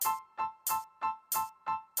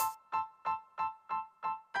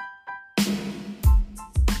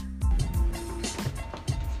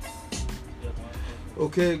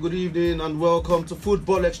Okay, good evening and welcome to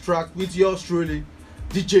Football Extract with yours truly,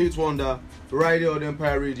 DJ Wonder, right here on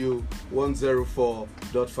Empire Radio 104.5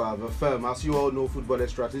 FM. As you all know, Football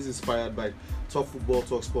Extract is inspired by Talk Football,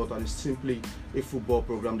 Talk Sport, and it's simply a football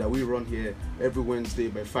program that we run here every Wednesday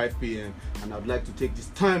by 5 p.m. And I'd like to take this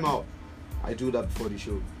time out, I do that before the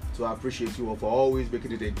show, so I appreciate you all for always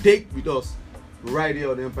making it a date with us right here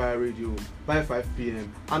on Empire Radio by 5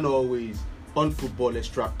 p.m. and always on Football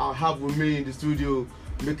Extract. I have with me in the studio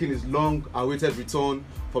making his long-awaited return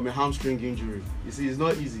from a hamstring injury. You see, it's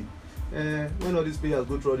not easy. When all these players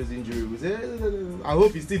go through this injury, we say, I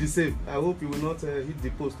hope he's still the same. I hope he will not hit the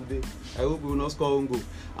post today. I hope he will not score on goal.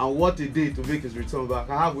 And what a day to make his return back.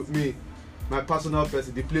 I have with me my personal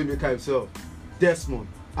person, the playmaker himself, Desmond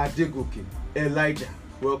Adegoke Elijah.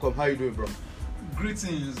 Welcome. How you doing, bro?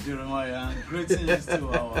 Greetings, Jeremiah, and greetings to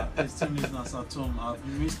our esteemed listeners at home. I've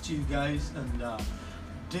missed you guys, and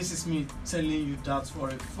this is me telling you that for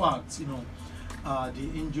a fact. The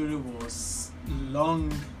injury was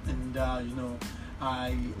long, and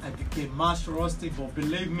I became much rusty. But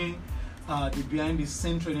believe me, the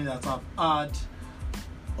behind-the-scene training that I've had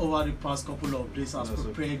over the past couple of days has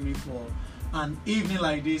prepared me for an evening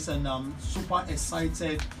like this, and I'm super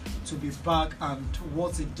excited to be back. And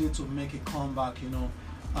what a day to make a comeback,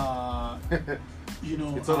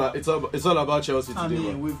 it's all about Chelsea today. I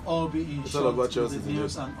mean, we've all been in shock with the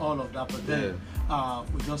news and all of that, but then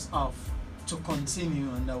we just have to continue,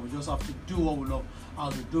 and we just have to do what we love, how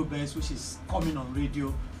to do best, which is coming on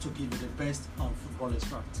radio to give you the best on Football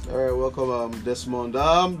Extract. All right, welcome, Desmond.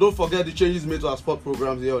 Don't forget the changes made to our sport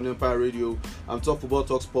programs here on Empire Radio. Talk Football,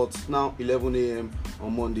 Talk Sports now 11 a.m.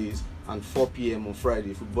 on Mondays and 4 p.m. on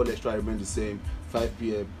Friday. Football Extra remains the same, 5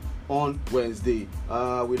 p.m. on Wednesday.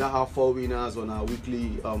 We now have 4 winners on our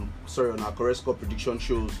weekly, on our correct score prediction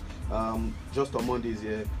shows. Just on Mondays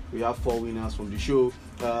here, we have 4 winners from the show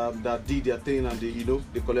that did their thing, and they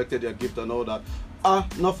collected their gift and all that.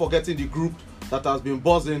 Not forgetting the group that has been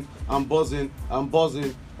buzzing and buzzing and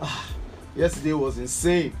buzzing. Yesterday was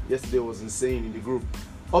insane. Yesterday was insane in the group.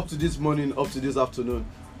 Up to this morning, up to this afternoon.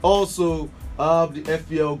 Also, the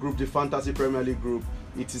FPL group, the Fantasy Premier League group,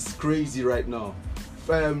 it is crazy right now.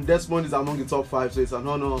 Desmond is among the top 5, so it's an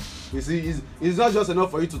honor. You see, it's not just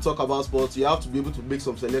enough for you to talk about sports. You have to be able to make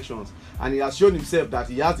some selections, and he has shown himself that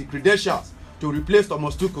he has the credentials to replace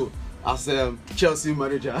Thomas Tuchel as Chelsea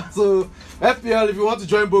manager. So FPL, if you want to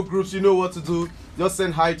join both groups, you know what to do. Just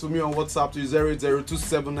send hi to me on WhatsApp to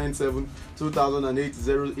 08027972008,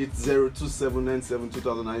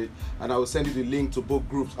 08027972008, and I will send you the link to both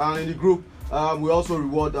groups. And in the group, we also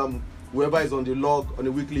reward whoever is on the log on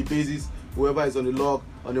a weekly basis, whoever is on the log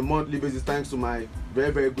on a monthly basis, thanks to my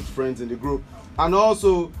very, very good friends in the group. And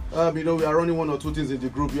also, we are running 1 or 2 things in the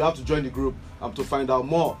group. You have to join the group to find out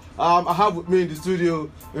more. I have with me in the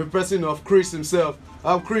studio in person of Chris himself.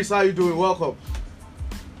 Chris, how you doing? Welcome.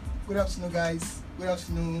 Good afternoon, guys. Good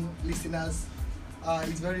afternoon, listeners.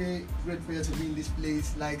 It's very great pleasure to be in this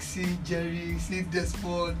place. Like, see Jerry, see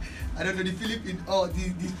Desmond. I don't know, the feeling the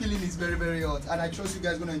feeling is very, very hot. And I trust you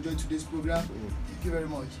guys are going to enjoy today's program. Thank you very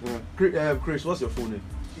much. Chris, what's your full name?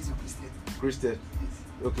 It's a Christian. Christian. Yes.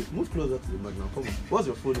 Okay, move closer to the mic now. Come on. What's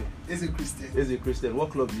your full name? It's a Christian. It's a Christian.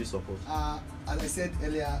 What club do you support? As I said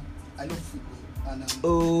earlier, I love football. And,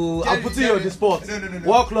 I'm putting you on the spot. No.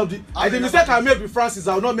 What club do you... The mistake I made with Francis,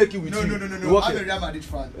 I will not make it with you. No. I'm a Real Madrid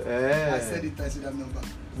fan. I said it, I said that number.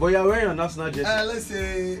 But you're wearing a national jersey. Let's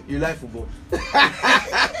say... You like football.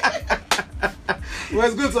 Well,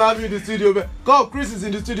 it's good to have you in the studio. Come, Chris is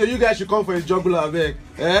in the studio. You guys should come for his jugular, beg.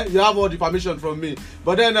 You have all the permission from me.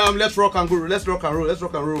 But then let's rock and roll. Let's rock and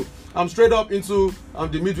roll. I'm straight up into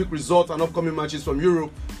the midweek results and upcoming matches from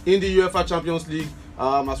Europe in the UEFA Champions League.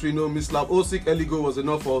 As we know, Mislav Osijek early goal was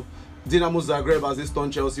enough for Dinamo Zagreb as they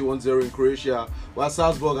stunned Chelsea 1-0 in Croatia, while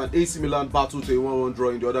Salzburg and AC Milan battled to a 1-1 draw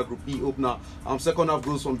in the other Group E opener. Second half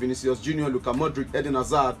goals from Vinicius Junior, Luka Modric, Eden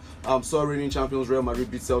Hazard saw reigning champions Real Madrid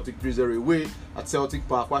beat Celtic 3-0 away at Celtic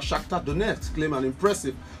Park, while Shakhtar Donetsk claimed an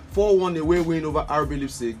impressive 4-1 away win over RB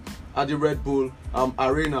Leipzig at the Red Bull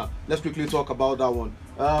Arena. Let's quickly talk about that one.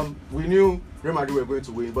 We knew Real Madrid were going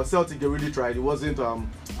to win, but Celtic, they really tried. It wasn't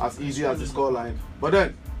as easy as the scoreline. But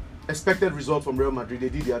then, expected result from Real Madrid. They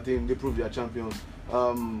did their thing. They proved they are champions.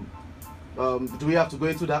 Do we have to go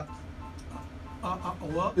into that?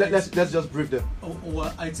 Let's just brief them.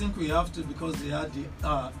 Well, I think we have to, because they are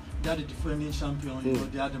the defending champion.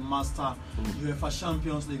 They are the master UEFA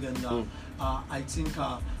Champions League, and I think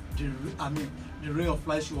the ray of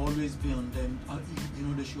light should always be on them.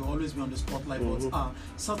 They should always be on the spotlight. But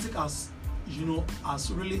Celtic has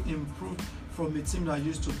really improved from a team that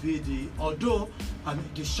used to be the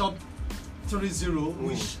shop 3-0,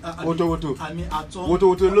 which I mean at all.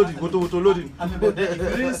 Loading. I mean, but if you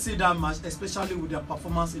didn't see that match, especially with their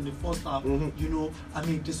performance in the first half, you know, I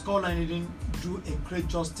mean, the scoreline didn't do a great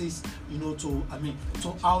justice, you know, to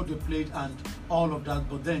how they played and all of that.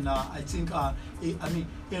 But then I think, I mean,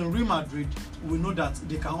 in Real Madrid, we know that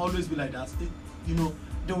they can always be like that. You know,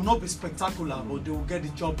 they will not be spectacular, but they will get the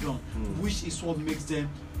job done, which is what makes them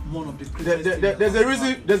one of the greatest.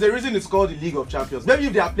 There's a reason it's called the League of Champions. Maybe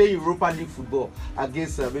if they are playing Europa League football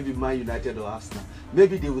against maybe Man United or Arsenal,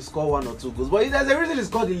 maybe they will score 1 or 2 goals. But there's a reason it's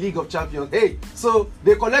called the League of Champions. Hey, so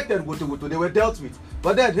they collected Woto, they were dealt with.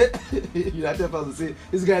 But then United fans will say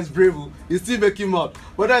this guy is brave. He's still making mad.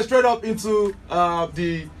 But then straight up into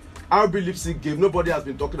the RB Leipzig game. Nobody has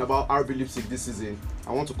been talking about RB Leipzig this season.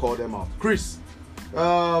 I want to call them out. Chris,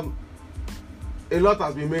 a lot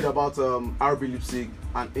has been made about RB Leipzig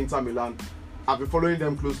and Inter Milan. I've been following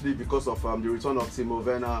them closely because of the return of Timo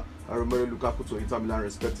Werner and Romelu Lukaku to Inter Milan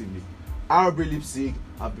respectively. RB Leipzig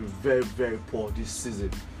have been very, very poor this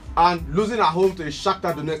season. And losing at home to a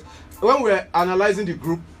Shakhtar Donetsk. When we're analysing the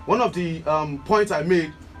group, one of the points I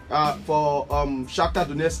made for Shakhtar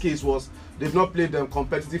Donetsk case was they've not played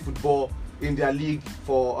competitive football in their league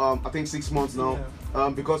for I think 6 months now,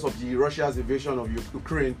 because of the Russia's invasion of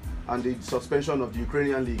Ukraine and the suspension of the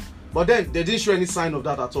Ukrainian league. But then they didn't show any sign of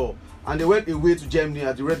that at all, and they went away to Germany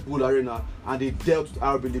at the Red Bull Arena and they dealt with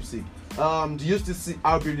RB Leipzig. Do you still see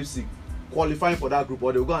RB Leipzig qualifying for that group,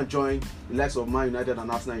 or they'll go and join the likes of Man United and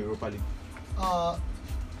Arsenal in Europa League?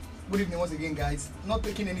 Good evening once again, guys. Not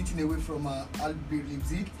taking anything away from RB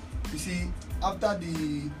Leipzig. You see, after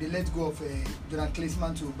they let go of Jonathan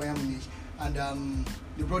Klinsmann to Bayern Munich, and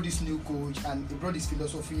they brought this new coach and they brought this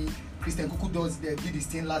philosophy. Christian Kuku did his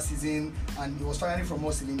thing last season and he was firing from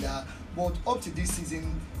all cylinder. But up to this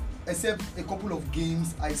season, except a couple of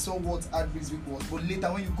games, I saw what RB Leipzig was. But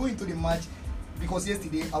later, when you go into the match, because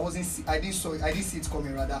yesterday I didn't see it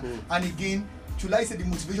coming rather. And again, should I say the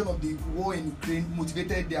motivation of the war in Ukraine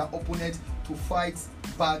motivated their opponent to fight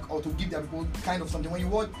back or to give their people kind of something. When you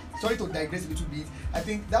watch, sorry to digress a little bit, I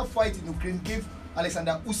think that fight in Ukraine gave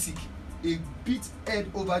Alexander Usyk a beat head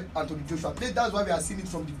over Anthony Joshua. That's why we are seeing it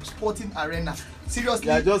from the sporting arena. Seriously.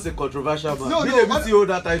 You are just a controversial man. No, you hold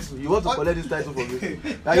that title. You want to collect this title from me.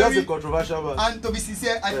 You are just a controversial man. And to be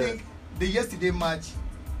sincere, I think the yesterday match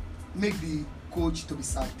make the coach to be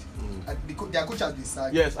sacked. Their coach has been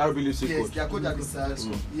sacked. Yes, RB Leipzig yes, coach. Their coach has been sacked.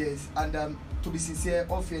 Yes, and to be sincere,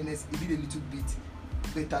 all fairness, he did a little bit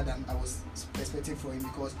better than I was expecting for him,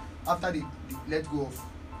 because after they let go of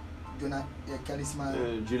Julian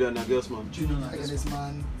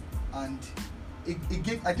Nagelsmann, and it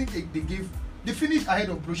gave. I think they finished ahead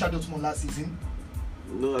of Borussia Dortmund last season.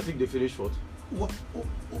 No, I think they finished fourth. They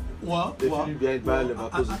finished behind Bayern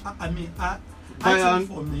Leverkusen.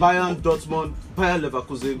 Bayern, Dortmund, Bayern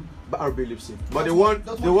Leverkusen, RB Leipzig. But they won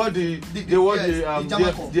the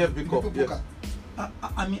DFB Cup. Yes.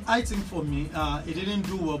 I mean, I think for me, it didn't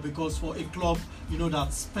do well, because for a club, you know,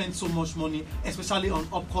 that spent so much money, especially on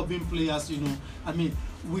upcoming players, you know, I mean,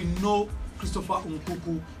 we know Christopher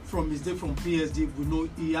Nkunku from his day from PSG, we know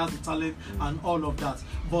he has the talent and all of that.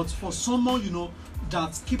 But for someone, you know,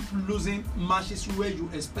 that keep losing matches where you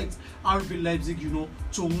expect RB Leipzig, you know,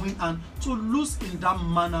 to win, and to lose in that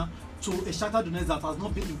manner to a Shakhtar Donetsk that has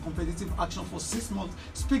not been in competitive action for 6 months,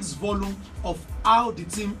 speaks volume of how the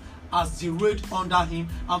team has derailed under him.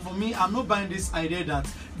 And for me, I'm not buying this idea that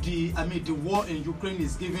the war in Ukraine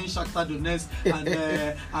is giving Shakhtar Donetsk and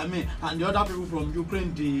and the other people from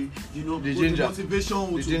Ukraine the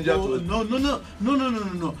motivation to go.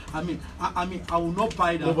 No. I mean I will not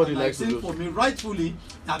buy that. Nobody likes it. For me, rightfully,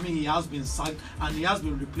 he has been sacked and he has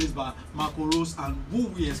been replaced by Marco Rose, and who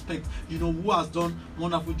we expect, who has done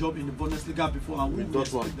wonderful job in the Bundesliga before, and who we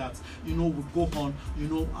expect that will go on,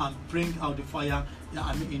 and bring out the fire.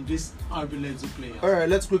 In this RB Leipzig player. All right,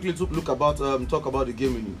 let's quickly talk about the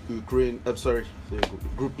game in Ukraine.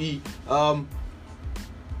 Group E.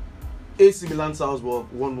 AC Milan Salzburg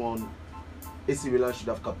 1-1. AC Milan should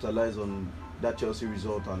have capitalized on that Chelsea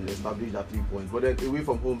result and established that 3 points. But then away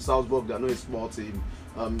from home, Salzburg, they are not a small team.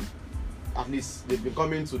 At least they've been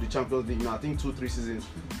coming to the Champions League now, I think 2-3 seasons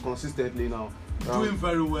consistently now. Doing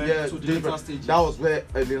very well to the later stages. That was where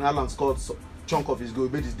Erling Haaland scored chunk of his goal,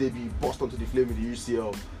 made his debut, burst onto the flame in the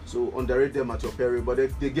UCL. So underrate them at your peril, but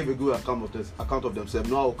they gave a good account of themselves.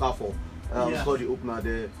 Noah Okafor scored the opener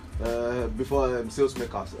there before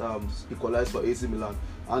Salesmakers equalized for AC Milan.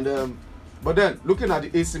 And but then looking at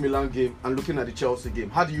the AC Milan game and looking at the Chelsea game,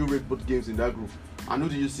 how do you rate both games in that group? And who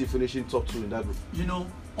do you see finishing top 2 in that group?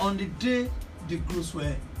 On the day the draws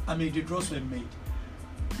were made,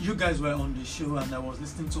 you guys were on the show and I was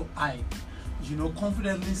listening to Ike,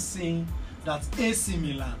 confidently saying that AC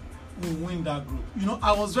Milan will win that group.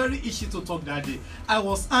 I was very itchy to talk that day. I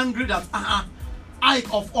was angry that I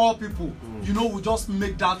of all people, will just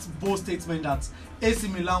make that bold statement that AC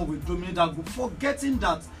Milan will dominate that group, forgetting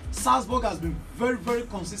that Salzburg has been very, very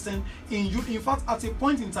consistent in fact, at a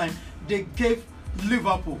point in time, they gave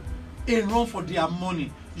Liverpool a run for their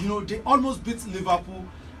money. They almost beat Liverpool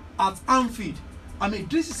at Anfield. I mean,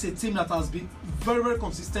 this is a team that has been very, very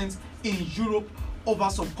consistent in Europe over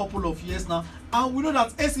some couple of years now, and we know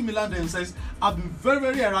that AC Milan themselves have been very,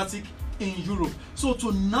 very erratic in Europe. So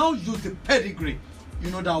to now use the pedigree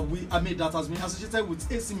that has been associated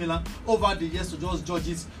with AC Milan over the years to just judge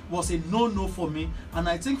it was a no for me. And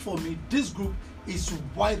I think for me, this group is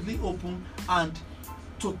widely open, and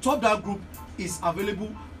to top that group is available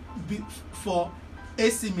for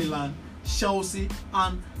AC Milan, Chelsea,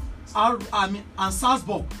 and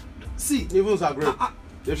Salzburg. See, even Zagreb,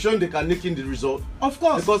 they've shown they can nick in the result. Of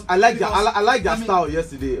course, because I like their style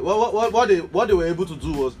yesterday. What they were able to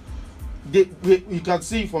do was, you can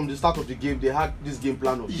see from the start of the game, they had this game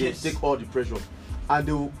plan of take all the pressure, and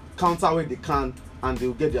they will counter when they can, and they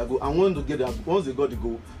will get their goal. And once they got the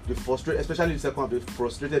goal, they frustrated, especially the second half, they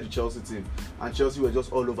frustrated the Chelsea team, and Chelsea were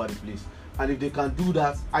just all over the place. And if they can do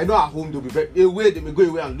that, I know at home they'll be away, they may go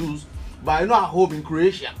away and lose, but I know at home in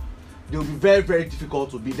Croatia, they'll be very, very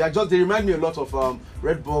difficult to beat. They remind me a lot of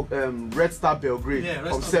Red Star Belgrade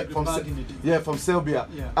from Serbia.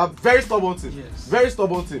 Yeah. Very stubborn team. Yes. Very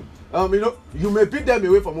stubborn team. You may beat them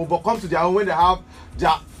away from home, but come to their own when they have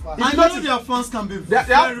their. I know their fans can be they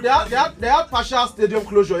had partial stadium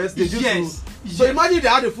closure yesterday. So imagine if they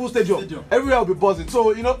had a full stadium. Everywhere will be buzzing.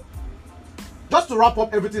 So just to wrap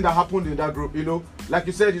up everything that happened in that group, like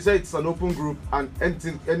you said it's an open group and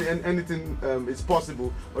anything is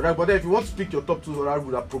possible. Alright, but then if you want to pick your top two that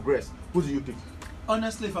would have progressed, who do you pick?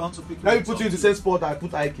 Honestly, if I want to pick, let me put you in the same spot that I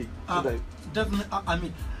put IK.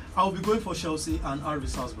 Definitely, I will be going for Chelsea and RB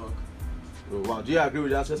Salzburg. Oh, wow, do you agree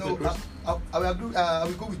with that assessment, Chris? I will agree. I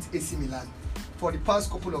will go with AC Milan. For the past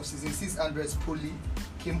couple of seasons, since Andres Poli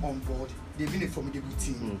came on board, they've been a formidable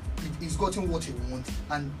team. He's gotten what he wants,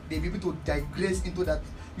 and they've been able to digress into that.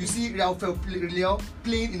 You see Real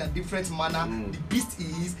playing in a different manner. The beast he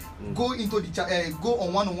is, go into the go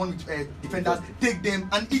on one-on-one with defenders, take them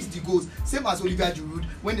and eat the goals. Same as Olivier Giroud.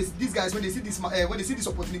 When they see this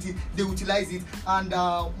opportunity, they utilize it. And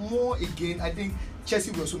more again, I think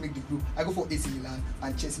Chelsea will also make the group. I go for AC Milan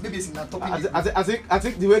and Chelsea. Maybe AC Milan topping. I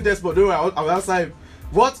think the way Despot, don't worry, I will answer him.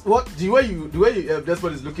 What the way you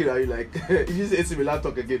Despot is looking at you like he uses AC Milan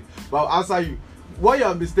talk again, but I'll answer you. What you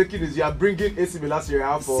are mistaken is you are bringing AC Milan Serie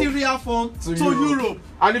A form to Europe.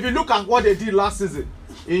 And if you look at what they did last season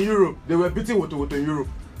in Europe, they were beating Woto in Europe,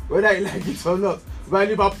 whether you like it or not. By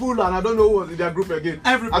Liverpool, and I don't know who was in their group again.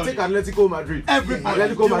 Everybody. I think Atletico Madrid.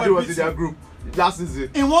 Atletico Madrid was in their group last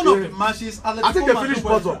season. In one of the matches, I think they finished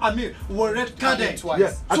bottom. Were red carded twice.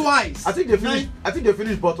 Yes, twice. I think they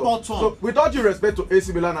finished bottom. So with all due respect to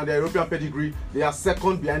AC Milan and their European pedigree, they are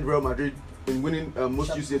second behind Real Madrid in winning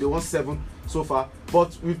most UCL. They won 7 so far,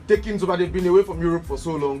 but we've taken so that they've been away from Europe for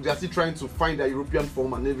so long. They are still trying to find their European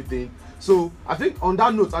form and everything. So I think on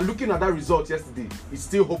that note, and looking at that result yesterday, it's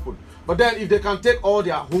still open. But then if they can take all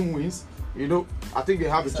their home wins, I think they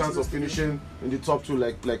have a chance of finishing in the top 2,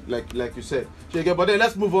 like you said. But then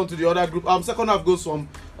let's move on to the other group. Second half goes from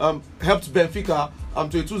helped Benfica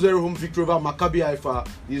to a 2-0 home victory over Maccabi Haifa.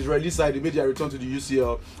 The Israeli side, they made their return to the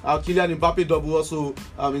UCL. Kylian Mbappe double also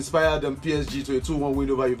inspired PSG to a 2-1 win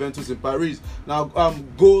over Juventus in Paris. Now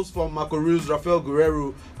goals from Marco Reus, Rafael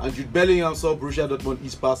Guerrero, and Jude Bellingham saw Borussia Dortmund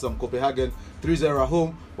east pass Copenhagen 3-0 at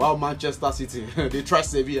home, while Manchester City they trashed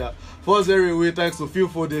Sevilla 4-0 away thanks to Phil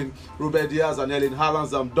Foden, Ruben Diaz, and Erling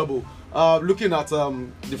Haaland's double. Looking at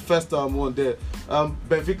the first one there,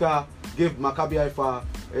 Benfica gave Maccabi Haifa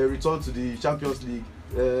a return to the Champions League.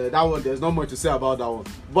 That one, there's not much to say about that one.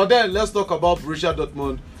 But then let's talk about Borussia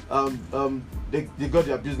Dortmund. They got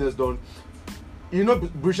their business done.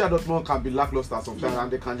 Borussia Dortmund can be lackluster sometimes,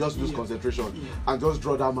 and they can just lose concentration and just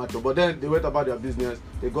draw that match up. But then they went about their business.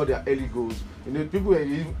 They got their early goals. People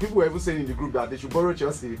were even saying in the group that they should borrow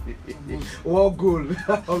Chelsea 1 goal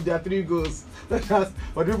of their 3 goals.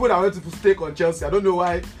 But people that want to stake on Chelsea, I don't know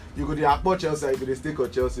why you go to Akpo Chelsea if they stake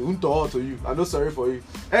on Chelsea. To you. I'm not sorry for you.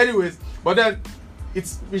 Anyways, but then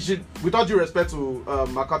we should, with all due respect to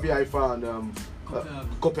Maccabi Haifa and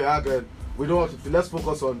Copenhagen, we don't want to. Let's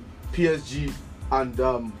focus on PSG and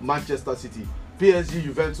Manchester City. PSG,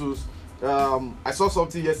 Juventus. I saw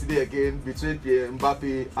something yesterday again between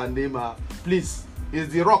Mbappe and Neymar. Please, is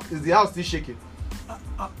the house still shaking?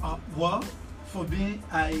 Well, for me,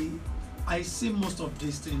 I see most of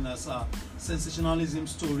these things as sensationalism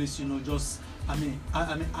stories, you know, just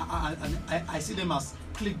I see them as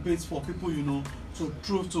clickbait for people, you know, to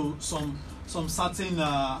prove to some certain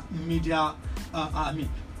media,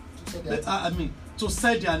 to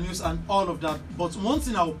sell their news and all of that. But one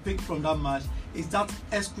thing I will pick from that match is that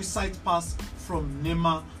exquisite pass from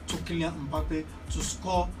Neymar to Kylian Mbappe to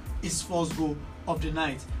score his first goal of the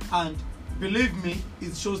night. And believe me,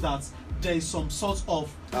 it shows that there is some sort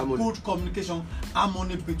of good communication,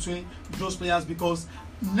 harmony between those players, because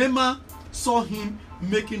Neymar saw him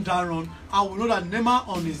making that run, and we know that Neymar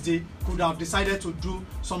on his day could have decided to do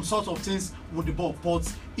some sort of things with the ball,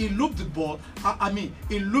 but he looped the ball.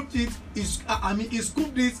 He looped it. He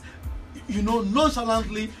scooped it, you know,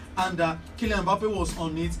 nonchalantly, and Kylian Mbappe was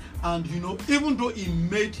on it. And you know, even though he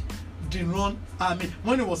made the run,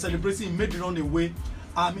 when he was celebrating, he made the run away.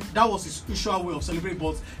 That was his usual way of celebrating,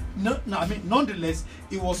 but nonetheless,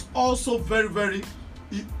 it was also very, very.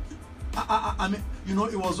 You know,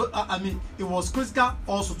 it was critical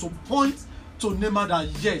also to point to Neymar that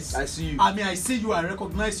yes, I see you. I see you. I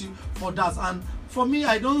recognize you for that. And for me,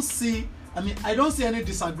 I don't see any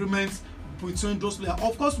disagreements between those players.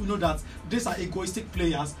 Of course, we know that these are egoistic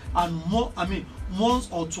players, and once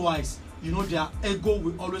or twice, you know, their ego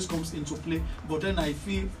will always comes into play. But then I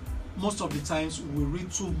feel most of the times we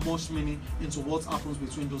read too much meaning into what happens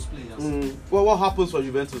between those players. Well, what happens for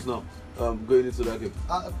Juventus now? Going into that game.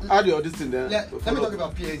 Add your this thing there. Let me talk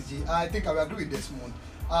about PSG. I think I will agree with Desmond.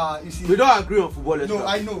 You see, we don't agree on football. No,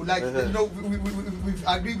 I know. Like you know, we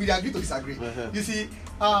agree to disagree. You see,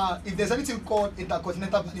 if there's anything called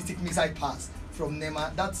intercontinental ballistic missile pass from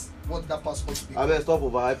Neymar, that's what that pass ought to be. I better stop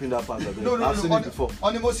overhyping that pass. I've seen it before.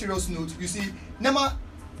 On a more serious note, you see, Neymar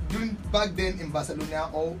back then in Barcelona,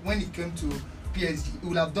 or when he came to PSG, he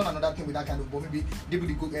would have done another thing with that kind of ball. Maybe they would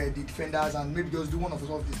the defenders and maybe just do one of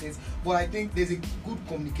these things. But I think there's a good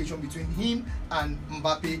communication between him and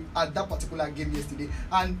Mbappe at that particular game yesterday.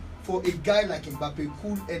 And for a guy like Mbappe,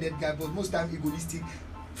 cool-headed guy, but most time egoistic,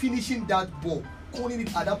 finishing that ball, calling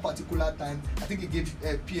it at that particular time, I think it gave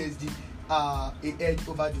PSG a edge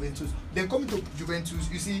over Juventus. Then coming to Juventus,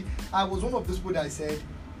 you see, I was one of those people that said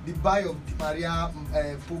the buy of Di Maria,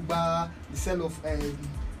 Pogba, the sell of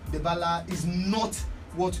Dybala is not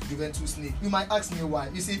what Juventus need. You might ask me why.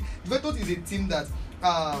 You see, Juventus is a team that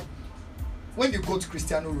when they got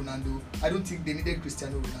Cristiano Ronaldo, I don't think they needed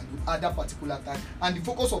Cristiano Ronaldo at that particular time, and the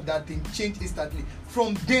focus of that thing changed instantly.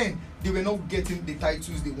 From then, they were not getting the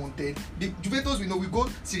titles they wanted. The Juventus, we know, we go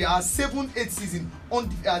Serie A 7-8 season on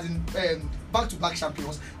as in back-to-back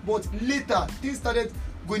champions, but later things started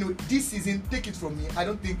going on. This season, take it from me, I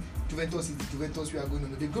don't think Juventus is the Juventus we are going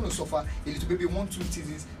on. They're going to suffer a little, maybe 1-2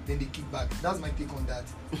 seasons, then they kick back. That's my take on that.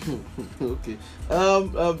 Okay.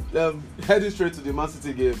 Heading straight to the Man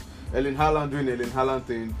City game. Erling Haaland doing Erling Haaland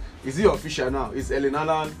thing. Is he official now? Is Erling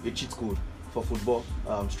Haaland a cheat code for football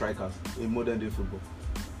strikers in modern day football?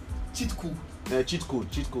 Cheat code.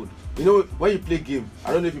 Cheat code. You know, when you play game,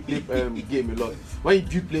 I don't know if you play game a lot. When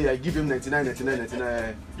you play, I give him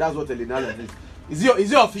 99. That's what Erling Haaland is.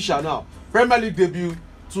 Is he official now? Premier League debut,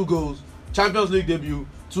 2 goals. Champions League debut,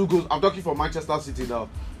 2 goals. I'm talking for Manchester City now.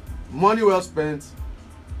 Money well spent,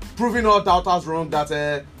 proving all doubters wrong that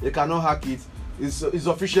they cannot hack it. He's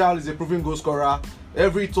official. He's a proven goal scorer.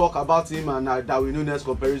 Every talk about him and Darwin Núñez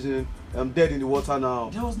comparison, dead in the water now.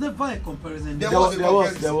 There was never a comparison. There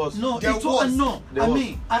was. No,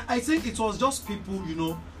 I think it was just people, you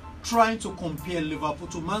know, trying to compare Liverpool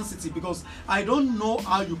to Man City, because I don't know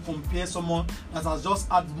how you compare someone that has just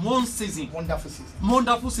had one season,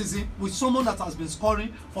 wonderful season, with someone that has been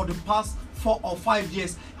scoring for the past 4 or 5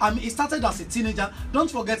 years. He started as a teenager. Don't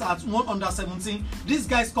forget, at under 17, this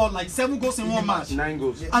guy scored like 7 goals in one match. 9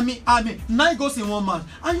 goals. Yeah. 9 goals in one match.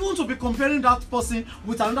 And you want to be comparing that person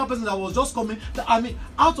with another person that was just coming,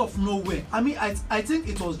 out of nowhere. I think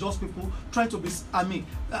it was just people trying to be,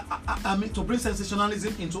 to bring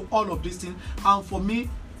sensationalism into all of these things. And for me,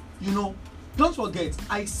 you know, don't forget,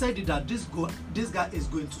 I said it that this guy is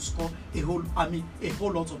going to score a whole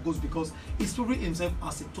lot of goals, because he's proving himself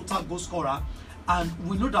as a total goal scorer, and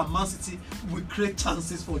we know that Man City will create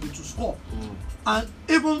chances for you to score. And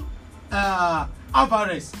even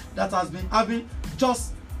Alvarez, that has been having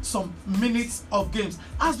just some minutes of games,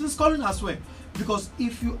 has been scoring as well. Because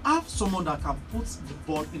if you have someone that can put the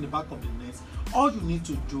ball in the back of the net, all you need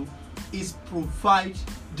to do is provide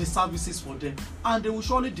the services for them, and they will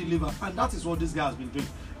surely deliver. And that is what this guy has been doing.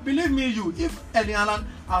 Believe me, if Erling Haaland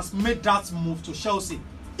has made that move to Chelsea,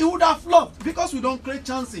 it would have flopped, because we don't create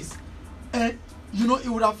chances. And you know, it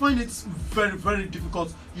would have found it very, very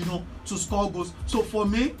difficult, you know, to score goals. So for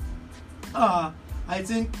me, I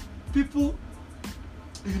think people,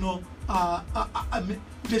 you know, I mean,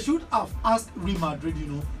 they should have asked Real Madrid,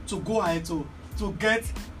 to go ahead to get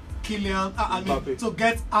Kylian, to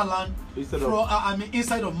get Alan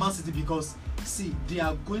inside of Man City, because see, they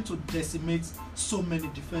are going to decimate so many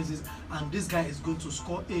defenses, and this guy is going to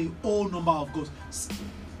score a whole number of goals.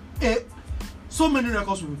 So many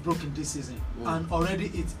records will be broken this season, and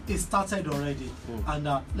already it started already. And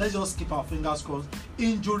let's just keep our fingers crossed.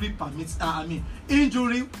 Injury permits.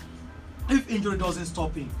 Injury. If injury doesn't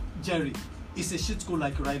stop him, Jerry, it's a shit school,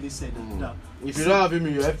 like Riley said. If you don't have him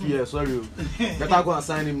in your FPL, sorry, better go and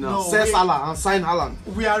sign him now. Sell Salah and sign Haaland.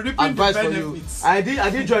 We are reaping advice the for benefits. you. I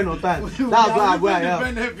did join on time. That's where I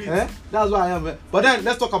am. That's where I am. But then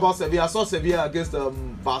let's talk about Sevilla. I saw Sevilla against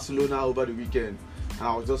Barcelona over the weekend,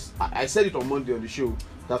 and I said it on Monday on the show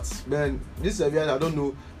that, man, this Sevilla, I don't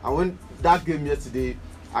know. And when that game yesterday,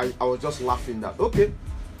 I was just laughing that okay,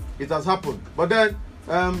 it has happened. But then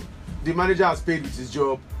the manager has paid with his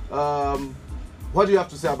job. What do you have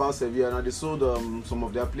to say about Sevilla? Now they sold some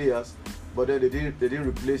of their players, but then they didn't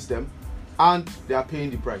replace them, and they are paying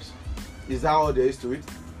the price. Is that all there is to it?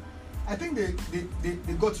 I think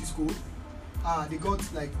they got his goal. They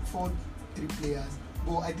got like 4-3 players,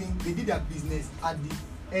 but I think they did their business at the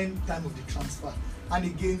end time of the transfer. And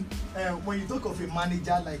again, when you talk of a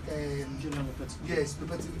manager like Julien Lopetegul, yes,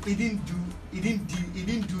 Lopetegul, he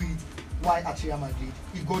didn't do it while at Real Madrid.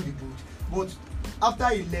 He got the boot, but after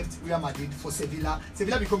he left Real Madrid for Sevilla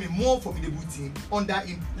became a more formidable team under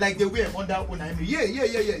him, like they were under Unai Emery.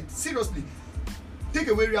 Yeah. Seriously, take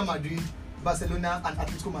away Real Madrid, Barcelona, and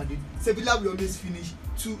Atletico Madrid. Sevilla will always finish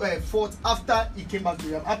fourth after he came back to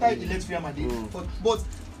Real. After he left Real Madrid, but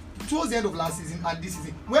towards the end of last season and this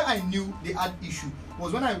season, where I knew they had issue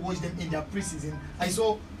was when I watched them in their pre-season. I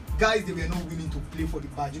saw guys, they were not willing to play for the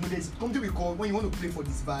badge. There's something we call when you want to play for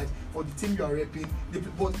this badge or the team you are repping.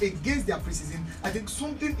 But against their preseason, I think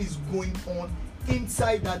something is going on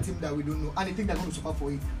inside that team that we don't know, and I think they're going to suffer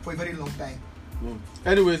for it for a very long time.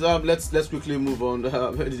 Anyways, let's quickly move on.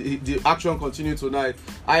 The action continues tonight.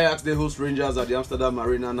 Ajax, they host Rangers at the Amsterdam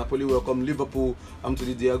Arena. Napoli welcome Liverpool to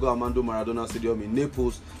the Diego Armando Maradona Stadium in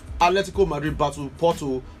Naples. Atletico Madrid battle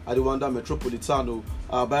Porto at the Wanda Metropolitano.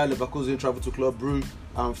 Bayer Leverkusen travel to Club Brugge.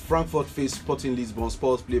 Frankfurt face Sporting Lisbon.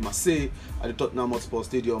 Spurs play Marseille at the Tottenham Hotspur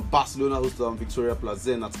Stadium. Barcelona host Victoria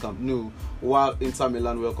Plazen at Camp Nou, while Inter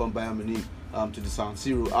Milan welcome Bayern Munich to the San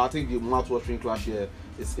Siro. I think the mouth-watering clash here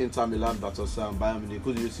is Inter Milan versus Bayern Munich.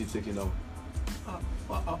 Who do you see taking down?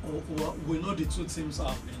 We know the two teams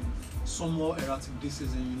have been somewhat erratic this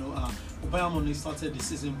season. Bayern Munich started the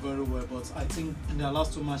season very well, but I think in their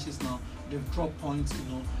last two matches now they've dropped points.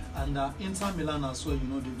 And Inter Milan as well.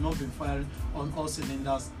 They've not been firing on all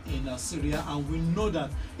cylinders in Syria, and we know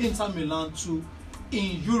that Inter Milan too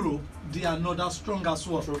in Europe they are not that strong as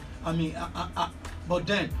well. Sure. But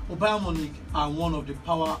then Bayern Munich are one of the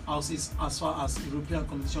powerhouses as far as European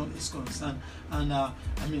competition is concerned, and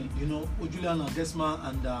Julien Lopetegul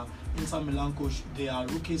and Inter Milan coach, they are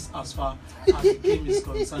rookies as far as the game is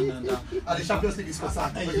concerned, and the Champions League is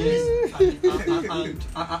concerned. And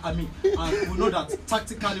we know that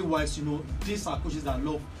tactically wise, these are coaches that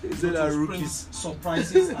love to spring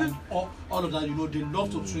surprises and all of that. They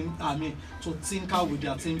love to tinker with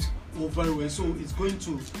their teams very well. So it's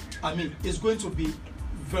going to be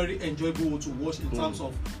very enjoyable to watch in terms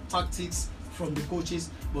of tactics from the coaches.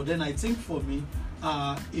 But then I think for me,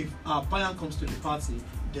 if Bayern comes to the party,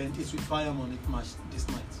 then it's with Bayern Munich match this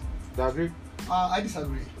night. Do you agree? I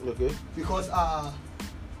disagree. Okay. Because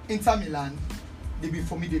Inter Milan, they've been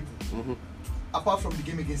formidable. Apart from the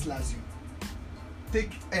game against Lazio.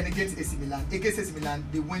 Against AC Milan. Against AC Milan,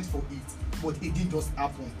 they went for it, but it didn't just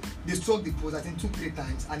happen. They struck the post, I think 2-3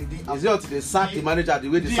 times, and it didn't happen. Is it until they sacked the manager the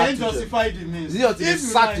way they sacked Tuchel? Justify the names. Is it until they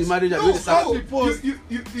sacked the manager the way they sacked the post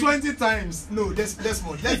 20 times? No, let's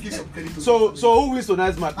more. Let's give some credit to So who wins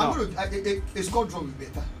tonight's match now? A score draw will be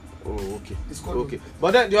better. Oh, okay.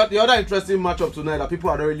 But then the other interesting matchup tonight that people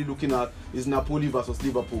are really looking at is Napoli versus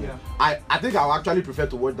Liverpool. Yeah. I think I would actually prefer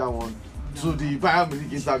to watch that one to the Bayern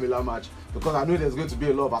Munich Inter Milan match, because I know there's going to be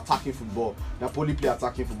a lot of attacking football. Napoli play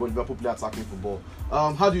attacking football, Liverpool play attacking football.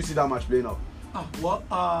 How do you see that match playing out?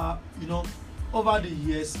 Over the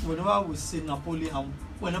years, whenever we see Napoli and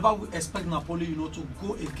whenever we expect Napoli, to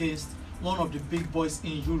go against one of the big boys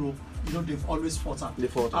in Europe, they've always fought up. They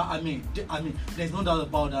fought up. There's no doubt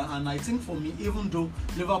about that. And I think for me, even though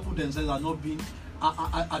Liverpool themselves are not being,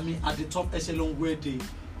 at the top echelon where they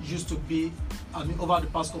used to be, over the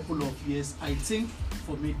past couple of years, I think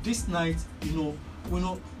for me this night,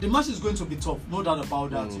 the match is going to be tough, no doubt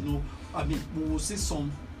about that. We will see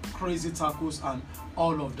some crazy tackles and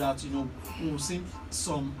all of that. We will see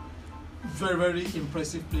some very, very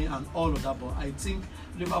impressive play and all of that. But I think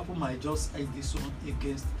Liverpool might just hide this one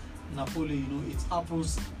against Napoli. You know, it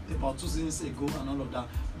happens about 2 seasons ago and all of that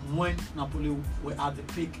when Napoli were at the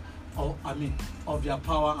peak of their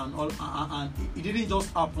power and all, and it didn't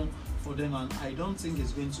just happen for them. And I don't think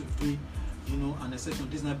it's going to be, you know, an exception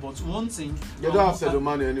this night. But one thing, they don't have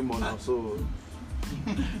Sedomani anymore now, so.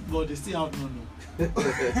 But they still have no.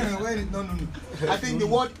 I think the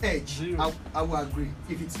word edge, I will agree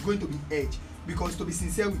if it's going to be edge, because to be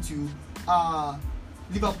sincere with you,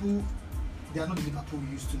 Liverpool, they are not the Liverpool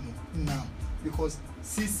we used to know now, because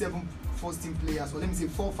 6-7 first team players, or let me say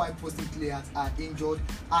 4-5 first team players are injured,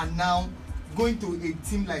 and now going to a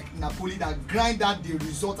team like Napoli that grind out the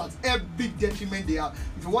result at every detriment they have.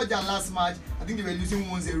 If you watch their last match, I think they were losing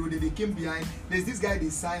 1-0. They came behind. There's this guy they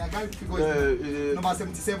signed. I can't figure his number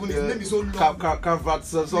 77. His name is so long. Kavat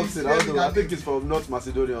something. I don't know. I think it's from North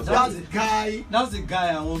Macedonia. That's the guy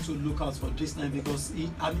I want to look out for this time, because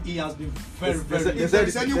he has been very. They said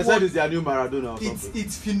it's their new Maradona or something.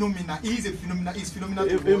 It's phenomenal. He is a phenomenal. He's phenomenal.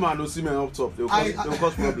 If him and Osimhen up top, they'll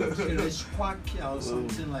cause problems. Or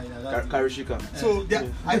something like that. So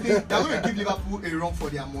I think they're going to give Liverpool a run for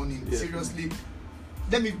their money. Yeah. Seriously.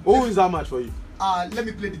 Who is that match for you? Let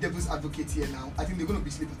me play the devil's advocate here now. I think they're going to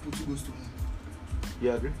beat Liverpool 2-1.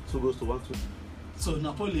 Yeah, agree. 2-1. So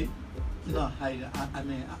Napoli. No,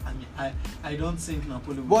 I don't think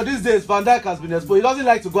Napoli will. But these days, Van Dijk has been exposed. He doesn't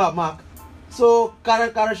like to go at mark. So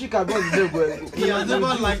Karashika he has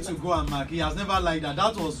never liked to go and mark. He has never liked that.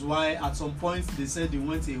 That was why at some point they said they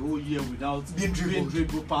went a whole year without being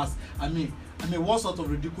dribble pass. I mean, what sort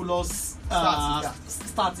of ridiculous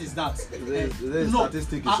stat is that? No,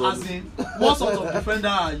 statistic is as in, what sort of defender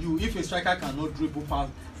are you if a striker cannot dribble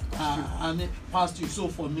past you? So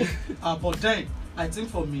for me, but then I think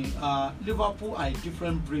for me, Liverpool are a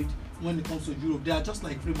different breed when it comes to Europe. They are just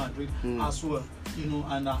like Real Madrid as well, you know,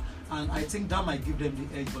 and I think that might give them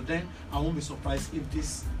the edge. But then I won't be surprised if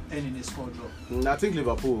this end in a score draw. I think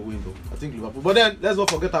Liverpool will win though. I think Liverpool. But then let's not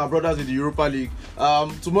forget our brothers in the Europa League.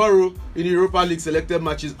 Tomorrow in the Europa League selected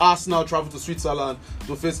matches, Arsenal travel to Switzerland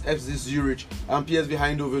to face FC Zurich, and PSV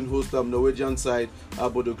Eindhoven host Norwegian side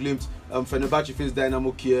Bodo Glimt. Fenerbahce face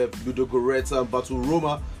Dynamo Kiev, Ludogorets battle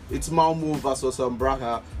Roma. It's Malmö versus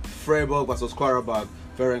Braga, Freiburg versus Qarabag,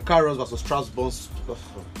 Ferencvaros versus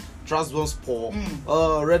Trabzonspor,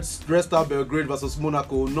 Red Star Belgrade versus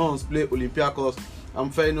Monaco, Nons play Olympiacos,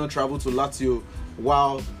 and Feyenoord travel to Lazio,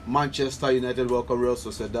 while Manchester United welcome Real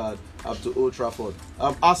Sociedad up to Old Trafford.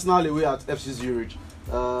 Arsenal away at FC Zurich.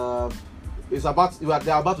 They're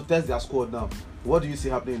about to test their squad now. What do you see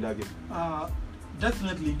happening in that game?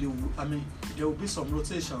 Definitely, there will be some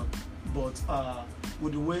rotation, but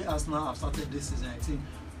with the way Arsenal have started this season, I think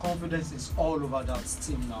confidence is all over that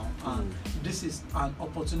team now, and this is an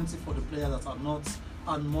opportunity for the players that have not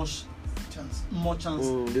had more chance.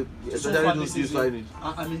 So far this season,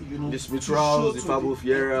 the Smith-Rowe, the Fabio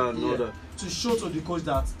Vieira, and all that. To show to the coach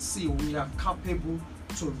that we are capable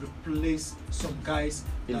to replace some guys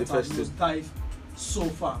in that have nosedive so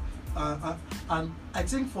far. And I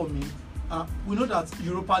think for me, we know that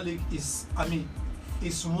Europa League is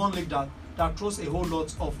one league that throws a whole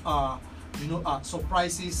lot of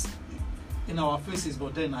surprises in our faces,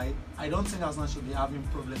 but then I don't think Arsenal should be having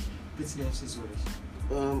problem beating FC Zurich.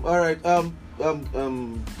 All right,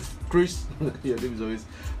 Chris, your name is always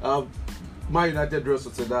Man United Real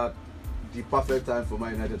Sociedad, the perfect time for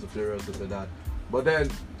Man United to play Real Sociedad. But then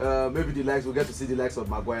maybe we'll get to see the likes of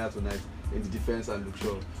Maguire tonight in the defense and Luke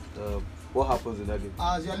Shaw. What happens in that game?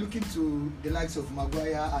 As you are looking to the likes of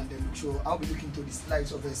Maguire and Luke Shaw, I'll be looking to the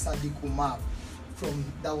likes of Sadiq Umar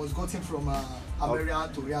that was gotten from America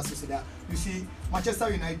to Real Sociedad. You see,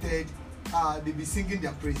 Manchester United, they'll be singing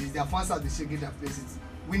their praises. Their fans have been singing their praises,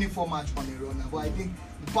 winning 4 matches on a run now. But I think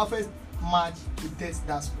the perfect match to test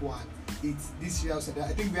that squad, it's this Real Sociedad.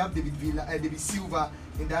 I think we have David Silva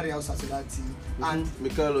in that Real Sociedad team, and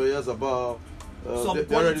Mikel Oyarzabal.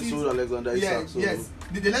 They already sold Alexander Isak. Yes.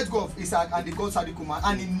 They let go of Isak and they got Sadiq Umar,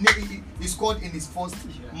 and he scored in his first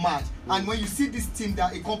match. And when you see this team,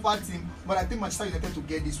 they're a compact team, but I think Manchester United to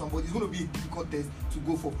get this one, but it's going to be a difficult test to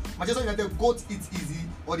go for. Manchester United got it easy,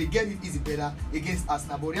 or they get it easy better against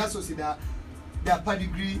Arsenal. But Real Sociedad, their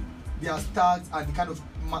pedigree, their stats, and the kind of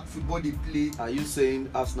football they play. Are you saying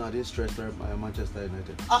Arsenal didn't stress Manchester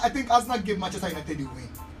United? I think Arsenal gave Manchester United a win.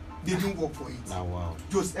 they didn't work for it. Now wow.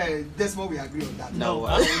 Just Desmond, we agree on that. No.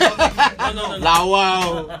 No.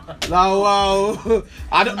 Wow.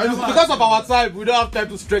 Because of our time, we don't have time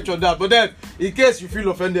to stretch on that. But then, in case you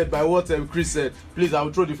feel offended by what Chris said, please, I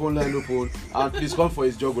will throw the phone line open and please come for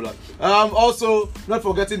his jugular. Also, not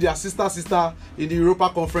forgetting their sister in the Europa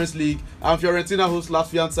Conference League. Fiorentina hosts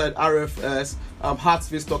Latvian side RFS. Hearts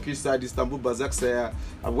face Turkish side Istanbul Basaksehir.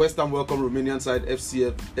 West Ham welcome Romanian side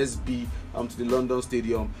FCF SB to the London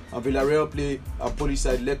Stadium. Villarreal play Polish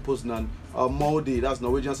side Lech Poznan. Molde, that's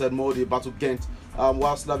Norwegian side Molde, battle Ghent.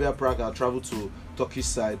 While Slavia Prague travel to Turkish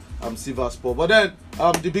side Sivasspor. But then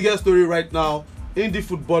the biggest story right now in the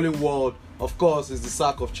footballing world, of course, is the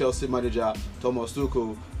sack of Chelsea manager Thomas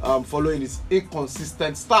Tuchel following his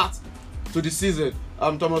inconsistent start to the season.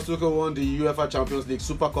 Thomas Tuchel won the UEFA Champions League,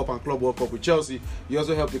 Super Cup and Club World Cup with Chelsea. He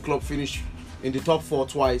also helped the club finish in the top 4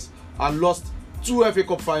 twice and lost 2 FA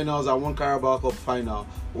Cup finals and 1 Carabao Cup final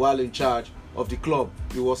while in charge of the club.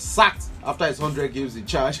 He was sacked after his 100 games in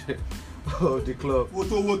charge of the club.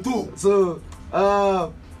 So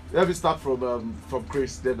let me start from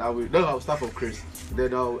Chris. Then I'll start from Chris.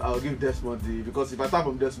 Then I'll give Desmond because if I start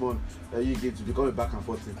from Desmond, you get to become a back and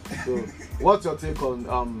forth thing. So what's your take on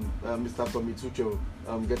Mr. Tommy Tuchel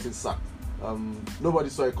getting sacked? Nobody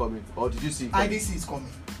saw it coming, or did you see it coming? I did see it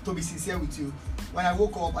coming. To be sincere with you, when I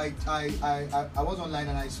woke up, I was online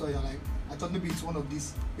and I saw it. And I thought maybe it's one of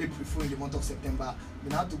these April Fool in the month of September.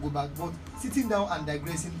 Then I had to go back. But sitting down and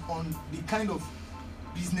digressing on the kind of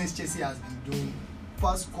business Chelsea has been doing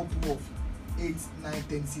past couple of 8, 9,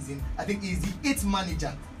 10 season, I think he's the 8th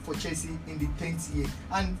manager for Chelsea in the 10th year.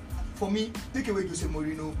 And for me, take away Jose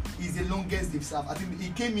Mourinho, he's the longest they've served. I think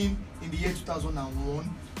he came in the year 2001,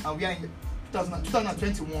 and we are in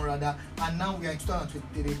 2021 rather, and now we are in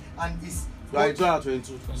 2023, and it's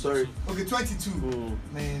 2022. Sorry. Okay, 22.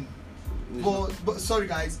 Man. But sorry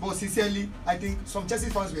guys, but sincerely, I think some Chelsea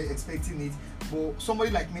fans were expecting it, but somebody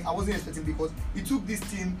like me, I wasn't expecting, because he took this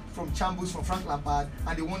team from shambles, from Frank Lampard,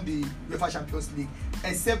 and they won the UEFA Champions League,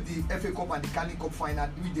 except the FA Cup and the Carling Cup final,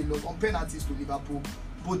 which they lost on penalties to Liverpool.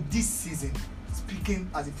 But this season, speaking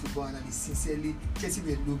as a football analyst, sincerely, Chelsea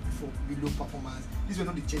were low performance. These were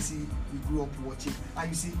not the Chelsea we grew up watching.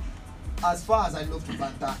 And you see, as far as I love to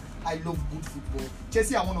banter, I love good football.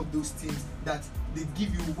 Chelsea are one of those teams that they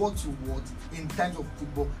give you what you want in terms of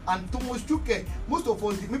football. And Thomas Tuchel, most of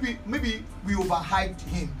us, maybe we overhyped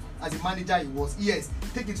him as a manager he was. Yes,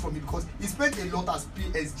 take it from me, because he spent a lot as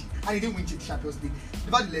PSG and he didn't win the Champions League.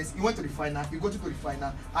 Nevertheless, he went to the final, he got to the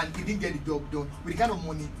final, and he didn't get the job done with the kind of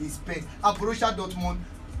money he spent. At Borussia Dortmund,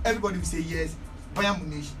 everybody will say yes, Bayern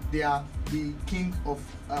Munich, they are the king of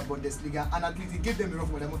Bundesliga, and at least he gave them a run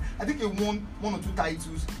for their money. I think he won 1 or 2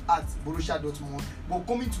 titles at Borussia Dortmund, but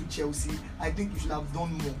coming to Chelsea, I think he should have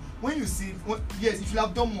done more. When you see, yes, he should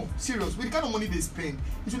have done more. Serious, with the kind of money they spend,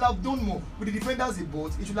 he should have done more. With the defenders he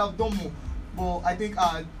bought, he should have done more. But I think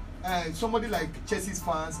somebody like Chelsea's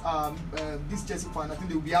fans, this Chelsea fan, I think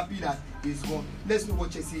they will be happy that he's gone. Let's know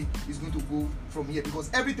what Chelsea is going to go from here,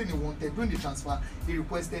 because everything he wanted during the transfer, he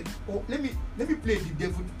requested. Oh, let me play the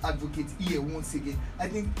devil advocate here once again. I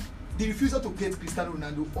think the refusal to get Cristiano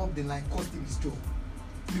Ronaldo off the line cost him his job,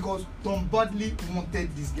 because Tom Bradley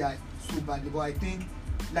wanted this guy so badly. But I think,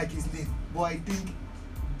 like his name,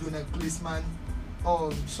 Donald Klinsmann,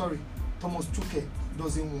 Thomas Tuchel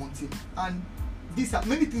doesn't want him. And these are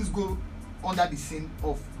many things go under the scene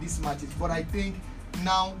of these matches, but I think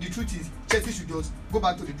now the truth is Chelsea should just go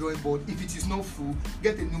back to the drawing board. If it is not full,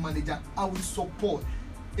 get a new manager. I would support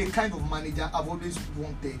a kind of manager I've always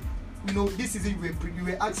wanted. You know, this season we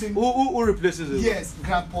were asking who replaces him. Yes,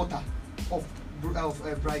 Graham Potter of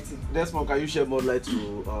Brighton. Desmond, can you share more light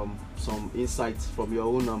to some insights from your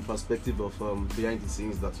own perspective of behind the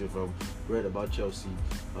scenes that you've read about Chelsea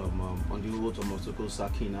on the whole Thomas Tuchel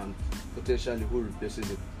sacking and potentially who replaces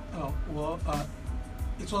it?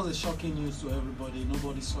 It was a shocking news to everybody.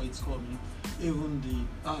 Nobody saw it coming. Even the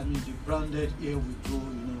branded here we go,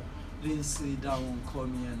 didn't see that one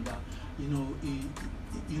coming, and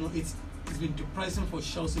it's been depressing for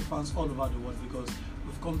Chelsea fans all over the world, because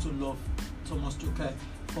we've come to love Thomas Tuchel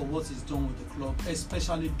for what he's done with the club,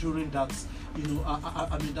 especially during that,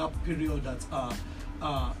 that period that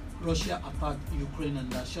Russia attacked Ukraine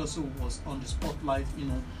and that Chelsea was on the spotlight.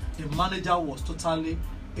 The manager was totally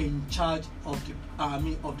in charge of the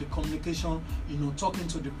communication, talking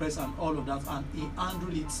to the press and all of that, and he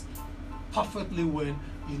handled it perfectly well,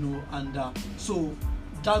 and so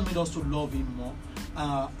that made us to love him more.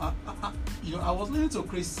 I was listening to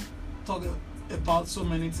Chris talk about so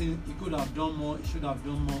many things. He could have done more, he should have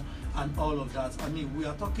done more, and all of that. We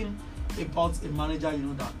are talking about a manager,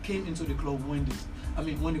 that came into the club when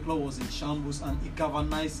the club was in shambles, and he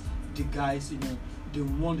galvanized the guys. They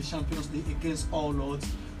won the Champions League against all odds.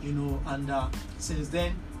 And since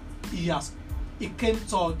then he came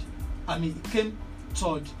third. He came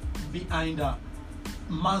third behind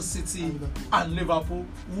Man City and Liverpool,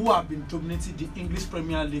 who have been dominating the English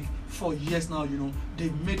Premier League for years now. They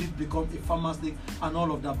made it become a farmers league and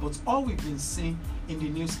all of that. But all we've been seeing in the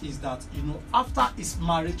news is that after his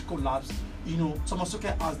marriage collapsed, Thomas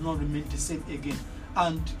Tuchel has not remained the same again.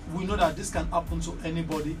 And we know that this can happen to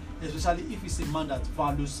anybody, especially if it's a man that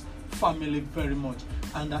values family very much.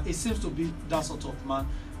 And it seems to be that sort of man.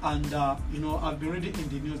 And I've been reading in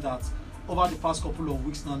the news that over the past couple of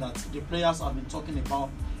weeks now that the players have been talking about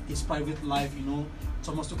his private life.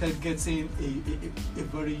 Thomas Tuchel getting a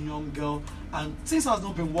very young girl, and things has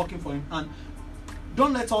not been working for him. And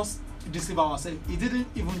don't let us deceive ourselves. It didn't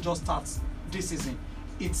even just start this season.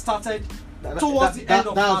 It started towards the end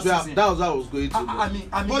of last season. That was what I was going to.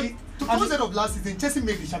 Towards the end of last season, Chelsea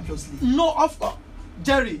made the Champions League. No, of course.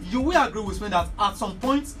 Jerry, you will agree with me that at some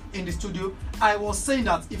point in the studio, I was saying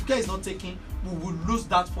that if care is not taken, we will lose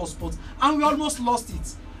that first spot, and we almost lost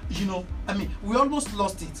it. We almost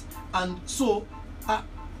lost it, and so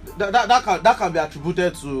that can be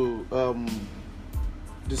attributed to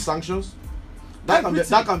the sanctions. That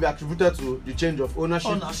can be attributed to the change of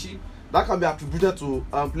ownership. That can be attributed to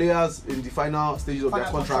players in the final stages of their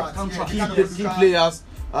contract. Key players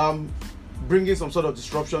bringing some sort of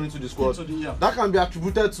disruption into the squad. That can be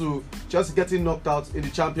attributed to Chelsea getting knocked out in the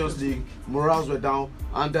Champions League. Morals were down,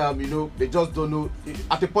 and they just don't know.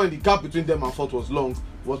 At the point, the gap between them and fourth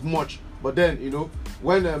was much. But then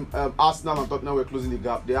when Arsenal and Tottenham were closing the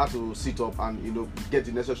gap, they had to sit up and get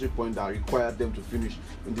the necessary point that required them to finish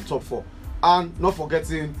in the top 4. And not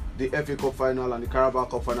forgetting the FA Cup final and the Carabao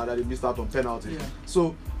Cup final that they missed out on penalty.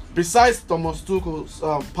 So besides Thomas Tuchel's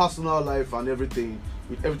personal life and everything,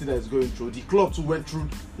 with everything that is going through, the club too went through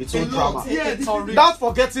its own drama. Not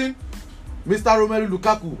forgetting Mr. Romelu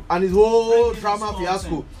Lukaku and his whole drama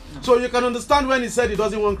fiasco. So you can understand when he said he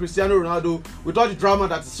doesn't want Cristiano Ronaldo, with all the drama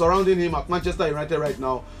that is surrounding him at Manchester United right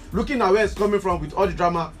now, looking at where it's coming from with all the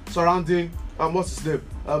drama surrounding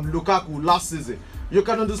Lukaku last season. You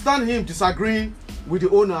can understand him disagreeing with the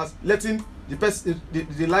owners, letting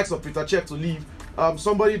the likes of Peter Cech to leave,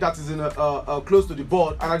 somebody that is close to the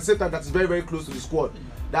board, and at the same time that is very, very close to the squad,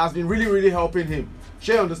 that has been really, really helping him.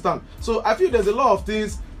 Sure, you understand? So I feel there's a lot of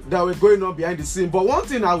things that were going on behind the scene. But one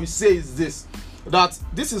thing I will say is this, that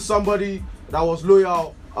this is somebody that was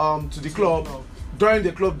loyal to the club during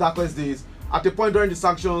the club darkest days. At the point during the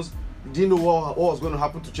sanctions, didn't know what was going to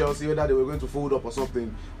happen to Chelsea, whether they were going to fold up or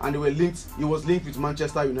something, and they were linked. He was linked with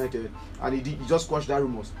Manchester United, and he just quashed that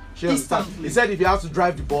rumors. He said if he has to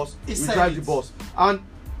drive the bus, he drive the bus. And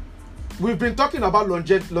we've been talking about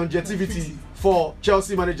longevity for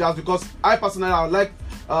Chelsea managers, because I personally would like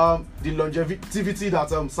the longevity that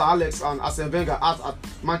Sir Alex and Arsene Wenger had at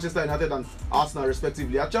Manchester United and Arsenal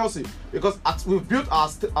respectively at Chelsea, because we've built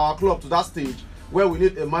our club to that stage where we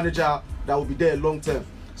need a manager that will be there long term.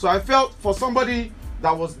 So I felt for somebody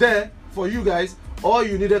that was there for you guys, all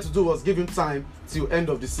you needed to do was give him time till end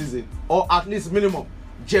of the season, or at least minimum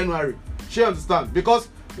January. She understand? Because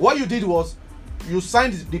what you did was you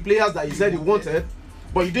signed the players that he said he wanted,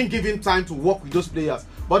 but you didn't give him time to work with those players.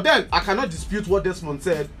 But then I cannot dispute what Desmond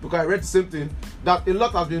said, because I read the same thing, that a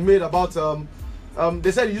lot has been made about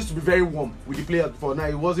they said he used to be very warm with the players before. Now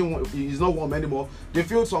he's not warm anymore. They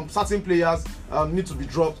feel some certain players need to be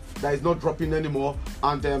dropped, that is not dropping anymore,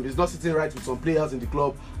 and he's not sitting right with some players in the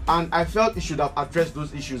club. And I felt he should have addressed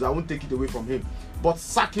those issues. I won't take it away from him. But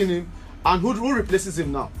sacking him, and who replaces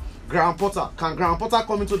him now? Graham Potter. Can Graham Potter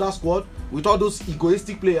come into that squad with all those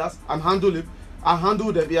egoistic players and handle him and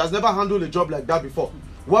handle them? He has never handled a job like that before.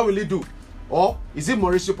 What will he do? Or is it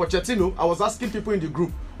Mauricio Pochettino? I was asking people in the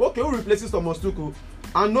group, okay, who replaces Thomas Tuchel?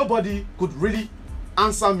 And nobody could really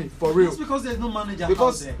answer me for real. It's because there's no manager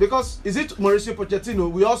out there. Because is it Mauricio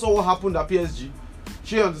Pochettino? We also what happened at PSG.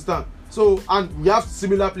 She understand. So, and we have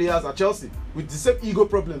similar players at Chelsea with the same ego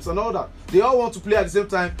problems and all that. They all want to play at the same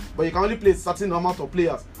time, but you can only play a certain amount of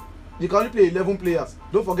players. You can only play 11 players.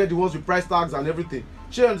 Don't forget the ones with price tags and everything.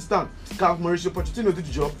 She understand. Can Mauricio Pochettino do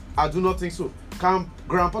the job? I do not think so. Can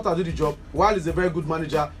Graham Potter do the job? While he's a very good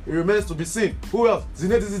manager, it remains to be seen. Who else?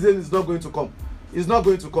 Zinedine Zidane is not going to come. He's not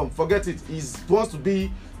going to come. Forget it. He wants to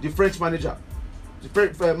be the French manager,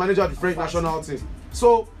 the manager of the French national team.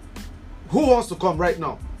 So, who wants to come right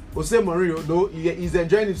now? Jose Mourinho, no, he's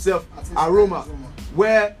enjoying himself at Roma,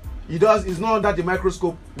 where He's not under the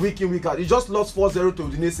microscope week in, week out. He just lost 4-0 to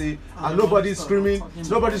Udinese, and nobody's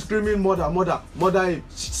screaming murder him,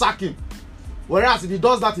 sack him. Whereas if he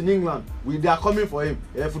does that in England, they are coming for him.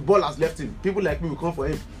 Football has left him. People like me will come for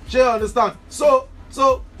him. You understand? So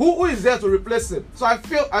who is there to replace him? So I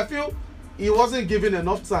feel he wasn't given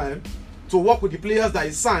enough time to work with the players that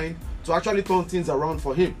he signed to actually turn things around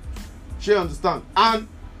for him. You understand? And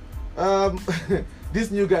this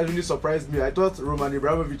new guy really surprised me. I thought Roman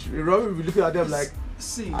Ibrahimovic will be looking at them like,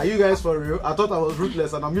 are you guys for real? I thought I was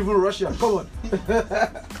ruthless and I'm even Russian. Come on.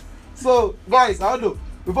 So guys, I don't know.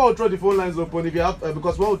 Before we throw the phone lines open, if you have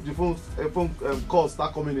because when the phone calls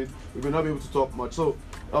start coming in, we will not be able to talk much. So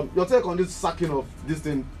your take on this sacking of this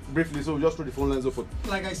thing briefly. So we just throw the phone lines open.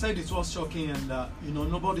 Like I said, it was shocking, and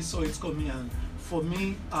nobody saw it coming. And for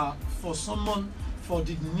me, for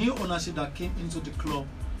the new ownership that came into the club,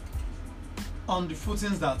 on the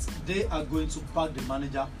footings that they are going to back the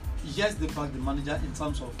manager. Yes, they back the manager in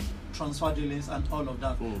terms of transfer dealings and all of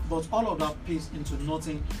that, but all of that pays into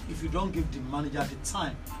nothing if you don't give the manager the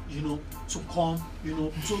time, to come,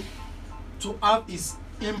 to have his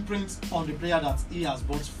imprint on the player that he has.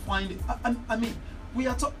 But find it. I mean, we've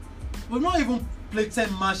not even played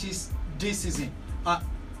 10 matches this season.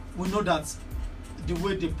 We know that the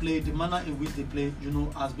way they play, the manner in which they play,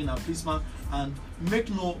 has been abysmal, and make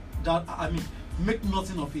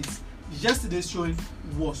nothing of it. Yesterday's showing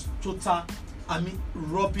was total,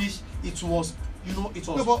 rubbish. It was,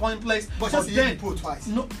 pointless. But just then, twice.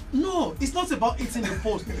 No, it's not about hitting the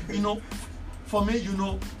post. For me,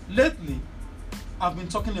 lately, I've been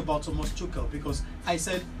talking about Thomas Tuchel because I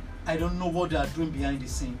said I don't know what they are doing behind the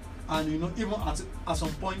scene, and even at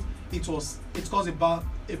some point it caused a back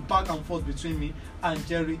and forth between me and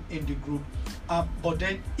Jerry in the group. But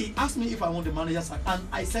then he asked me if I want the manager sack, and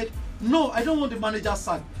I said no, I don't want the manager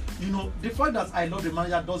sack. The fact that I love the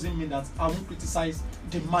manager doesn't mean that I won't criticize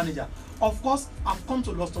the manager. Of course, I've come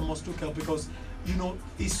to love Thomas Tuchel because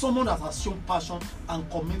he's someone that has shown passion and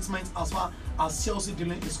commitment as far as Chelsea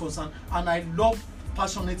dealing is concerned, and I love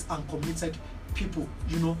passionate and committed people,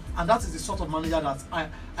 and that is the sort of manager that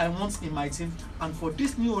I want in my team. And for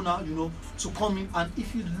this new owner, to come in, and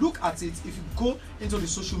if you look at it, if you go into the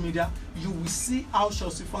social media, you will see how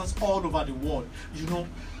Chelsea fans all over the world,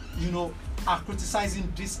 are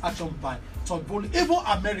criticizing this action by Todd Bowley. Even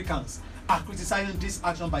Americans are criticizing this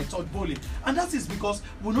action by Todd Bowley, and that is because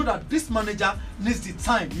we know that this manager needs the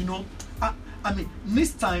time,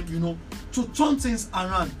 needs time, to turn things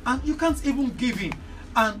around, and you can't even give him.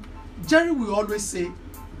 And Jerry will always say,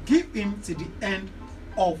 give him to the end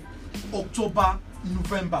of October,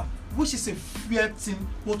 November, which is a fair thing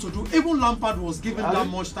what to do. Even Lampard was given that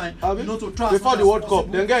much time, to try before the World Cup.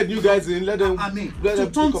 Then get new guys in, let them to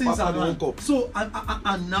turn things around. So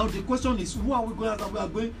and now the question is, who are we going after? We are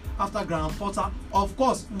going after Graham Potter. Of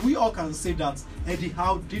course, we all can say that Eddie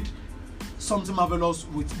Howe did something marvelous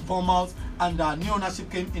with Bournemouth, and new ownership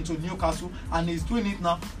came into Newcastle and he's doing it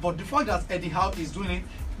now. But the fact that Eddie Howe is doing it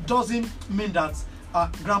doesn't mean that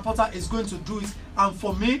Graham Potter is going to do it. And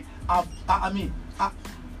for me, I've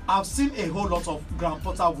seen a whole lot of Graham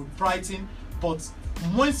Potter with Brighton, but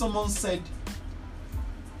when someone said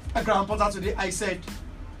Graham Potter today, I said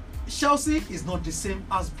Chelsea is not the same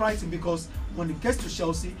as Brighton, because when it gets to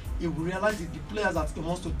Chelsea, he will realize that the players that he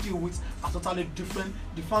wants to deal with are totally different.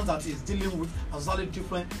 The fans that he's dealing with are totally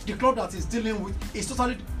different. The club that he's dealing with is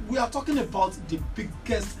totally. We are talking about the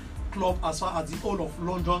biggest club as far as the whole of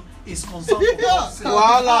London is concerned.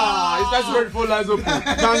 Voila! It's nice very full lines open.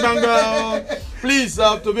 Please,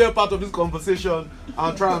 to be a part of this conversation,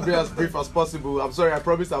 I'll try and be as brief as possible. I'm sorry, I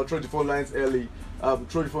promised I'll throw the phone lines early.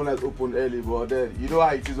 Throw the phone lines open early, but then you know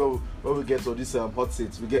how it is when we get to this hot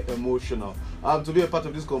seats, we get emotional. To be a part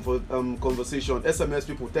of this conversation, SMS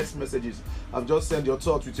people, text messages. Just send your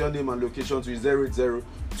thoughts with your name and location to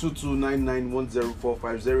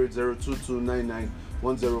 080-2299-1045,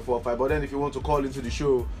 080-2299-1045. But then if you want to call into the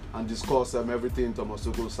show and discuss everything Thomas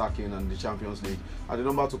Tuchel sacking and the Champions League, the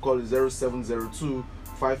number to call is 0702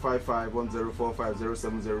 555-1045,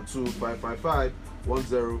 0702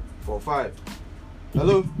 555-1045.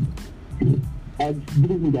 Hello. Good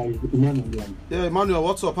evening, guys. Emmanuel. Yeah, Emmanuel,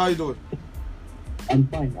 what's up? How you doing? I'm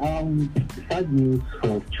fine. Sad news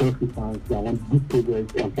for Chelsea fans that want good progress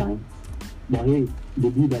on time. But hey, the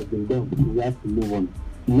deed has been done. We have to move on.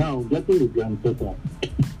 Now, getting the Graham Potter,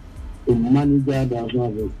 a manager that does not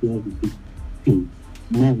have experience with this team.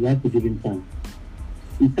 Now, we have to give him time.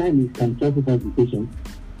 The time is can Chelsea fans be patient?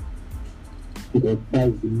 Because that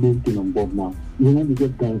is the main thing on board now. You want to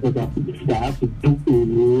get Graham Potter, they have to do a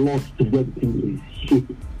lot to get the team to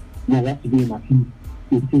shape. Now, they have to be in at least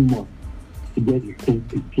 18 months. to get his team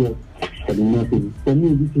prepared for the next season. For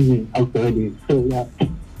me, this season out already. So yeah,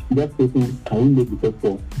 just thinking, can we make the top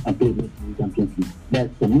 4 and play next season Champions League?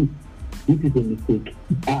 That's for me. This is a mistake,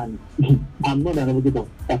 and I'm not an advocate of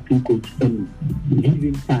acting coach only. Give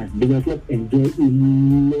him time. They must just enjoy a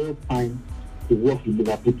long time to work with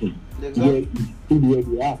Liverpool team. Exactly. Where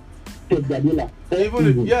they are. Pep Guardiola.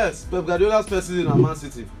 Yes, Pep Guardiola's first season at Man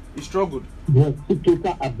City, he struggled. Yes,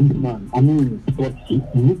 total a big man. I mean, but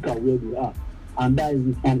look at where they are, and that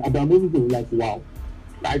is, and at the moment they were like, wow.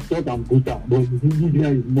 I thought I'm better, but this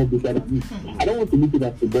guy is more better than me. I don't want to look at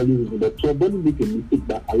that footballing, but footballing make a mistake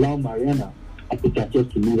that allow Mariana and Peter Chess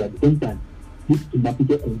to leave at the same time. This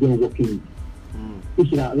Peter enjoy working with. He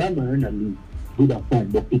should allow Mariana to leave, good and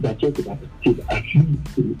fine, but Peter Chess should have stayed at least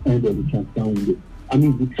to the end of the transfer window. I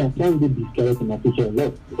mean, the transfer window discouraged Peter a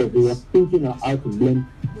lot because they were thinking of how to blend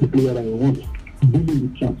the player that they want, dealing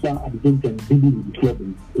with transfer at the same time, dealing with the club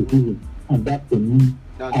in the season, and that for me.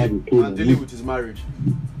 And dealing with his marriage.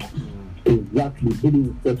 Exactly, dealing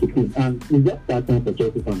with such a thing. And it's just that time for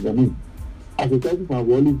Chelsea fans. I mean, as a Chelsea fan,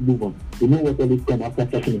 we always move on. You know what always come after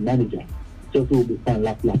such a manager. Chelsea will be fine,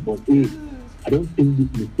 laugh. But hey, I don't think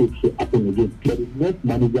this mistake should happen again. But the next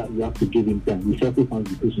manager, you have to give him time. The Chelsea fans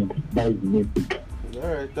be patient. That is the main thing.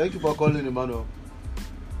 Alright, thank you for calling, Emmanuel.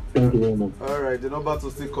 Thank you very much. Alright, the number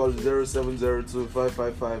to still call is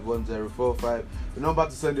 0702-555-1045. The number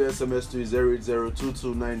to send your SMS to is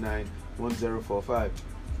 080-2299-1045.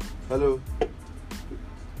 Hello.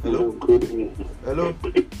 Hello. Good evening. Hello.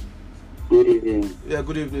 Good evening. Yeah,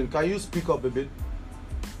 good evening. Can you speak up a bit?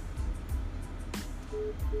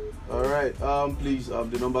 Alright, please,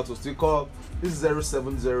 the number to still call is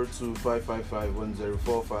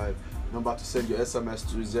 0702-555-1045. Number to send your SMS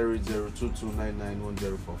to is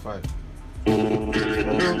 080-2299-1045.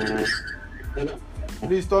 Hello.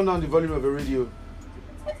 Please turn down the volume of the radio.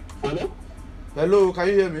 Hello. Hello, can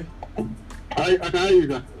you hear me? I can hear you,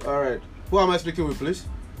 sir. Alright. Who am I speaking with, please?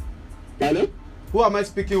 Hello. Who am I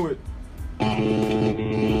speaking with?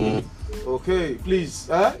 Okay, please,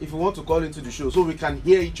 if you want to call into the show so we can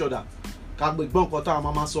hear each other. Move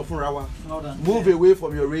away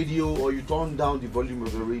from your radio or you turn down the volume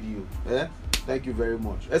of the radio. Thank you very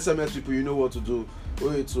much. SMS people, you know what to do.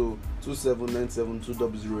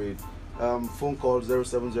 082-2797-2008. Phone call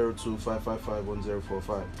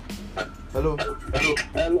 0702-555-1045. Hello.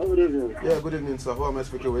 Hello, good evening. Yeah, good evening, sir. Who am I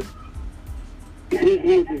speaking with?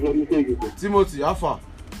 Timothy, how far?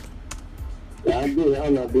 I'm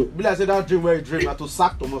good. Billy, I said that dream where you dream to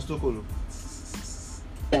sack Thomas Tuchel.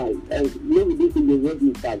 Maybe this is the way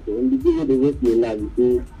we start. When the people they wait me now, you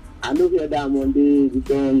see, I know here that Monday,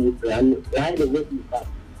 because I had the way we start.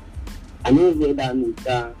 I know here that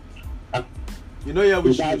you know, yeah,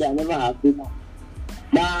 we should. I never have to.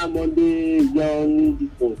 Now Monday, John, this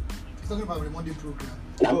one. He's talking about the Monday program.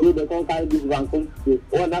 I'm going to carry this one.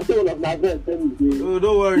 Oh, that's all of my friends. Oh,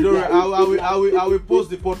 don't worry. I will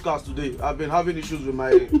post the podcast today. I've been having issues with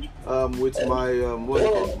my what's it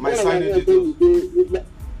called? My signing details.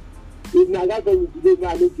 If my guy told me today,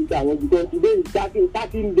 I don't think I want because today is starting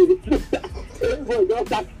the everybody just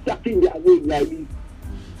starting their way like this.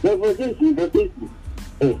 But for safety,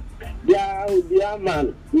 they are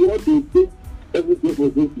man. We want to take everything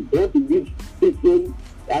for safety. We want to beat people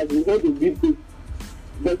as we want to beat people.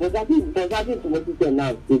 But for that to what you say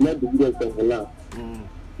now, it's not the good stuff for now.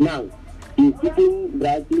 Now, he's sitting,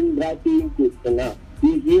 writing things for now.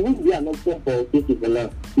 He won't be an option for safety for now.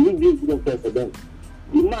 He won't be a good option for them.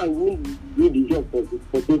 The man won't do the job for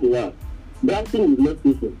safety now. Brighton is not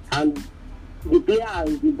patient. And the player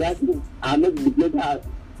and the Brighton are not the player.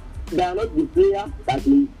 They are not the player that is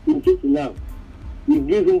in safety now. We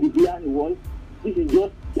give him the player he wants. This is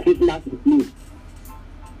just Christmas to play.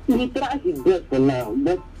 He tries his best for now,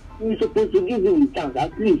 but we're supposed to give him the chance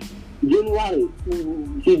at least January or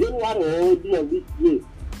the of this year.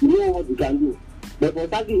 You know what you can do. But for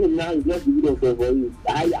taking him now is not the good option for you.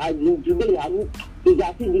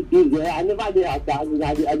 Today, I never did that. I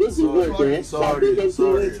don't Sorry,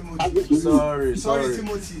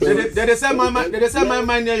 Timothy. Did they send my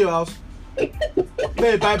mind near your house?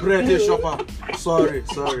 Play buy bread, hey, shopper. Sorry.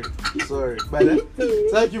 But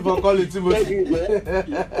thank you for calling, Timothy.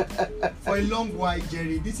 For a long while,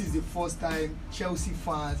 Jerry, this is the first time Chelsea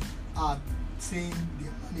fans are saying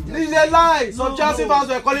their manager. This is a lie. Some Chelsea fans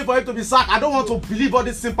were calling for him to be sacked. I don't want to believe all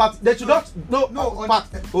this sympathy. They should not. Hold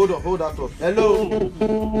that up.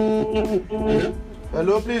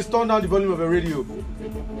 Hello, please turn down the volume of the radio.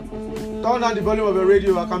 Turn down the volume of the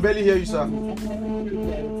radio. I can barely hear you, sir.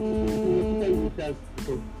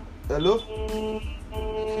 Hello?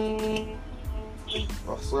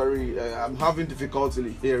 Oh, sorry, I'm having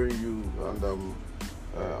difficulty hearing you, and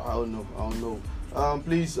I don't know.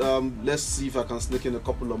 Please, let's see if I can sneak in a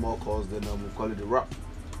couple of more calls, then we'll call it a wrap.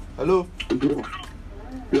 Hello.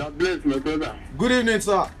 You are blessed, my brother. Good evening,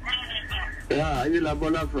 sir. Yeah,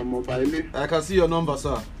 Ilabola from Mobile. I can see your number,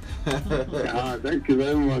 sir. Thank you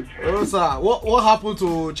very much. Oh, sir, what happened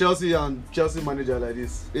to Chelsea and Chelsea manager like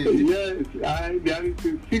this? Yes, there is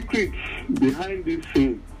a secret behind this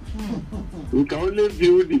thing. We can only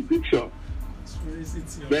view the picture,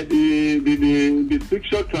 but the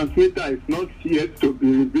picture transmitter is not yet to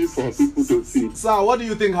be revealed for people to see. Sir, what do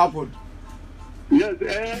you think happened? Yes,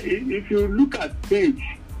 if you look at things,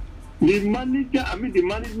 the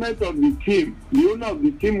management of the team, the owner of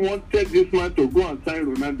the team wanted this man to go and sign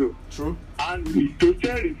Ronaldo. True. And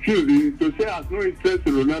Tuchel refused. Tuchel has no interest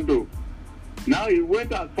in Ronaldo. Now he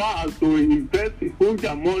went as far as to invest huge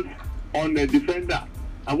amounts on a defender.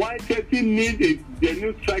 And why Chelsea needs a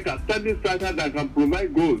new striker, standing striker that can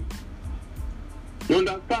provide goals. You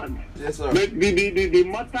understand? Yes, sir. But the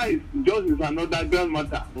matter is another grand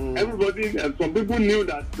matter. Everybody, some people knew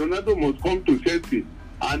that Ronaldo must come to Chelsea.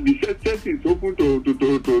 And the Chelsea is open to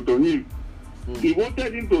him. He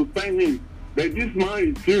wanted him to sign him, but this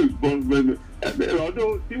man refused. But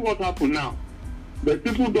although, see what happened now. But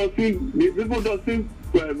people doesn't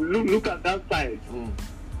look at that side.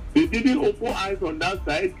 They didn't open eyes on that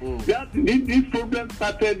side. This problem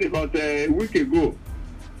started about a week ago,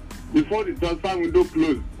 before the transfer window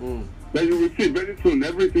closed. But you will see very soon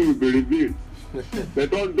everything will be revealed.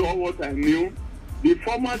 But although what I knew, the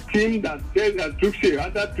former team that said that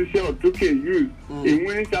Tuchel used in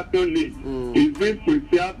winning Champions League is being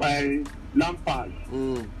prepared by Lampard.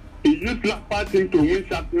 He used Lampard team to win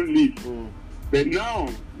Champions League. But now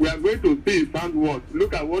we are going to see his handwork.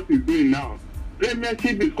 Look at what he's doing now.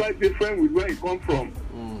 Premiership is quite different with where he comes from.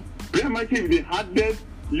 Premiership is the hardest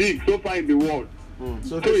league so far in the world.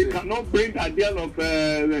 So he cannot bring a deal of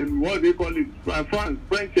what they call it,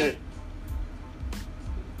 French.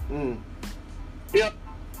 Yeah,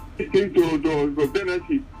 to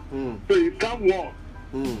Premiership. So it can't work.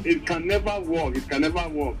 It can never work.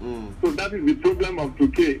 So that is the problem of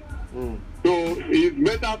Tuchel. So it's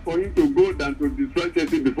better for him to go than to destroy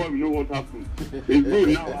Chelsea before we know what happens. It's good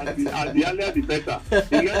now. The earlier the better.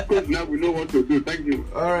 The next coach now we know what to do. Thank you.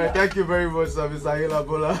 All right, thank you very much, sir, Mr.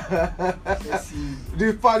 Ilabola.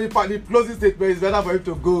 The closing statement is better for him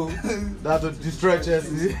to go than to destroy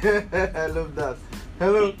Chelsea. I love that.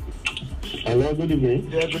 Hello. Hello, good evening.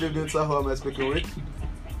 Yeah, good evening, sir. Who am I speaking with?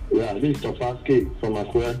 Yeah, this is Topaski from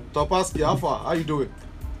Akure. Topaski, how far? How you doing?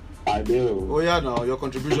 I do. Oh yeah, now your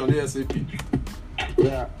contribution ASAP.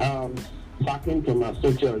 Yeah, talking to my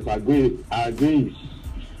socials, I agree.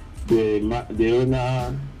 The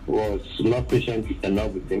owner was not patient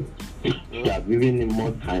enough with him. He has given him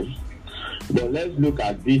more time. But let's look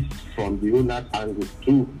at this from the owner's angle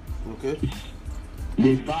too. Okay.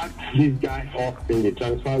 The fact this guy off in the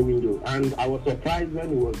transfer window, and I was surprised when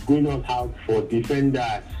he was going on out for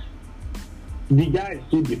defenders. The guy is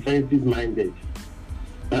too defensive minded,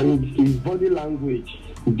 and his body language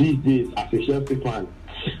these days as a Chelsea fan,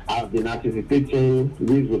 I've been anticipating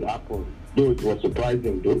this would happen, though it was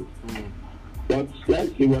surprising though. But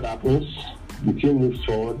let's see what happens. The team moves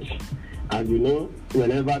forward, and you know,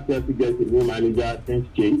 whenever Chelsea gets a new manager, things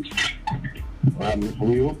change.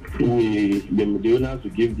 We hope the owners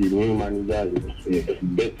will give the new manager a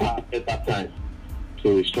better time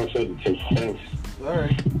to structure the team. Thanks. All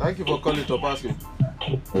right. Thank you for calling, Topaski.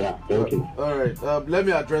 Yeah, thank you. All right. Let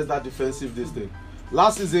me address that defensive this thing.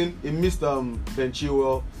 Last season, he missed Ben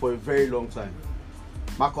Chilwell for a very long time.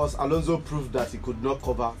 Marcos Alonso proved that he could not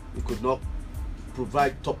cover, he could not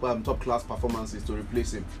provide top class performances to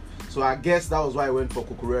replace him. So I guess that was why I went for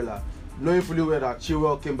Cucurella, knowing fully well that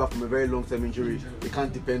Chilwell came back from a very long-term injury. They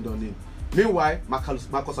can't depend on him. Meanwhile, Marcos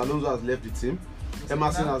Alonso has left the team.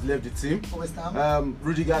 Emerson has left the team.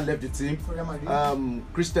 Rudiger left the team.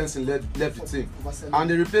 Christensen left the team. And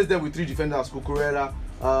they replaced them with three defenders: Cucurella,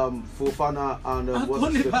 Fofana, and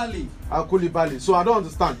Koulibaly. So I don't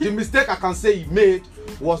understand. The mistake I can say he made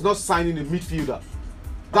was not signing a midfielder.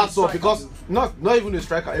 That's all, because not even a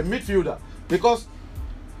striker, a midfielder. Because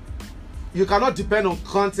you cannot depend on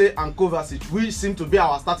Kante and Kovacic, which seem to be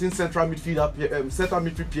our starting central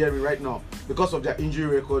midfield pairing right now because of their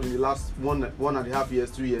injury record in the last 1.5 years,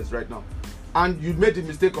 2 years right now. And you made the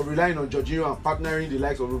mistake of relying on Jorginho and partnering the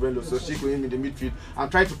likes of Ruben Loftus-Cheek with him in the midfield and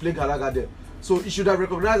trying to play Gallagher there. So he should have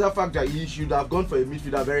recognized the fact that he should have gone for a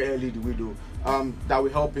midfielder very early in the window that will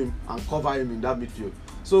help him and cover him in that midfield.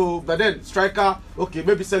 So, but then striker, okay,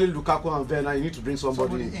 maybe selling Lukaku and Werner, you need to bring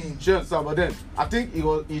somebody in. Sure, understand? But then I think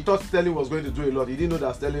he thought Sterling was going to do a lot. He didn't know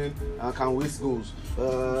that Sterling can waste goals.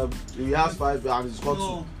 He has 5 and he's got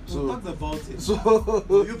 2. So we'll talk about it.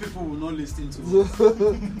 So you people will not listen to us.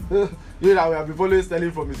 You know, we have been following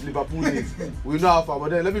Sterling from his Liverpool days. We know how far.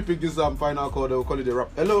 But then let me pick this final call. We'll call it a wrap.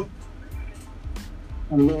 Hello.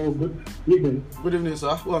 Hello, good evening. Good evening,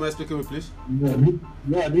 sir. Who am I speaking with, please?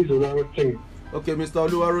 Yeah, this is our thing. Okay, Mr.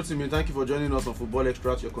 Oluwarotimi, thank you for joining us on Football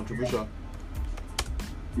Extra. Your contribution.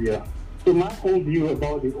 Yeah. So my own view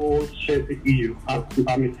about the whole Chelsea issue, I'm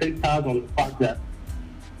centered on the fact that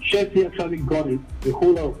Chelsea actually got a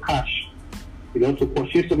whole lot of cash, to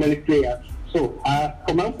purchase so many players. So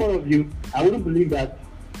from my point of view, I wouldn't believe that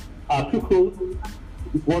Tuchel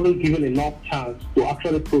wasn't given enough chance to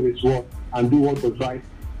actually prove his worth and do what was right.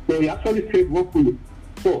 So he actually played woefully.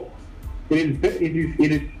 So it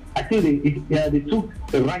is. I think they took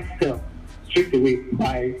the right step straight away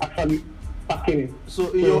by actually packing him.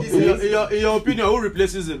 So in your opinion, who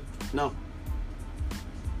replaces him now?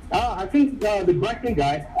 I think the Brighton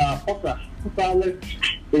guy, Potter. Potter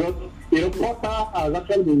has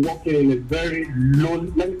actually been working in a very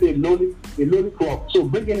lowly club. So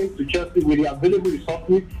bringing him to Chelsea with the available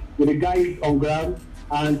resources, with the guys on ground,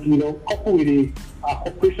 and coupled with the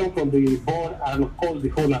cooperation from the board and of course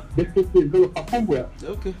the owner, this is going to perform well.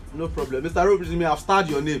 Okay, no problem. Mr. Robinson, I've starred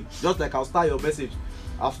your name, just like I'll start your message.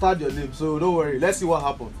 I've starred your name, so don't worry. Let's see what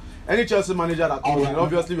happens. Any Chelsea manager that comes in,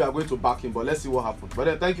 obviously we are going to back him, but let's see what happens. But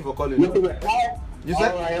then thank you for calling. No problem. You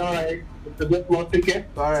said? All right.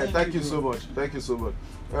 All right, thank you so much. Thank you so much.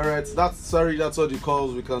 All right, that's all the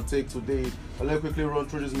calls we can take today. I'll let me quickly run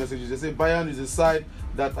through these messages. They say Bayern is a side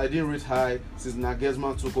that I didn't rate high since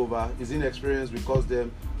Nagelsmann took over. His inexperience will cost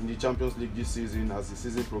them in the Champions League this season as the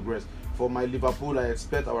season progresses. For my Liverpool, I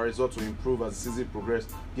expect our result to improve as the season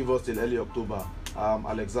progresses. Give us till early October.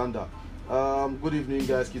 Alexander. Good evening,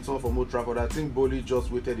 guys. Kiton from Old Trafford. I think Boli just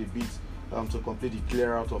waited a bit to complete the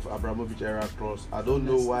clear out of Abramovich era cross. I don't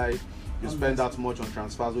know why you spend that much on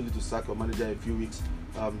transfers only to sack your manager a few weeks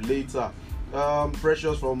later.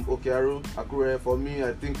 Precious from Okearu Akure. For me,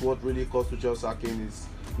 I think what really caused Tuchel sacking is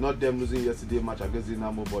not them losing yesterday match against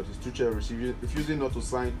Dinamo, but it's Tuchel refusing not to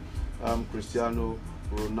sign Cristiano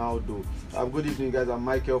Ronaldo. Good evening, guys. I'm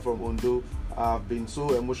Michael from Ondo. I've been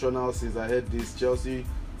so emotional since I heard this. Chelsea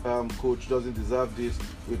coach doesn't deserve this.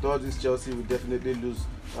 With all this, Chelsea will definitely lose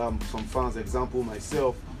some fans. Example,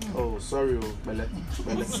 myself. Oh, sorry, Bele.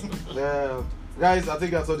 Guys, I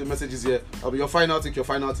think that's all the messages here. Your final take.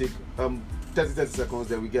 30 seconds,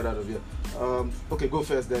 then we get out of here. Okay, go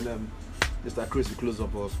first, then Mr. Chris will close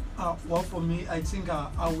up us. Well, for me, I think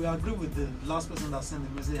I will agree with the last person that sent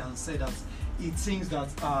the message and said that it seems that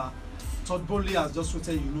Todd Bowley has just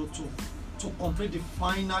waited, to complete the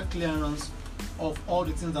final clearance of all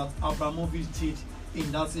the things that Abramovich did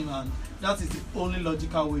in that team, and that is the only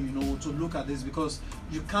logical way, to look at this, because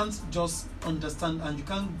you can't just understand and you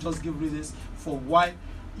can't just give reasons for why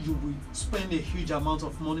you will spend a huge amount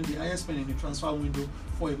of money, the highest spend in the transfer window,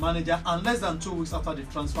 for a manager, and less than 2 weeks after the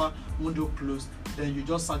transfer window closed, then you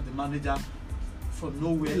just sack the manager from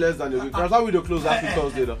nowhere. Less than a week. Transfer window closed after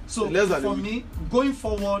Thursday, though. So for me, going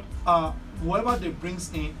forward, whoever they brings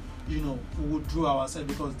in, we will do ourselves,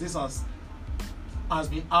 because this has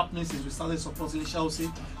been happening since we started supporting Chelsea.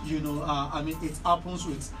 It happens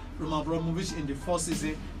with Roman Abramovich in the first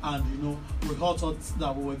season, and we all thought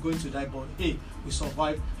that we were going to die, but hey, we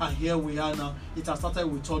survived, and here we are now. It has started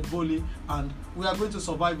with Todd Bowley, and we are going to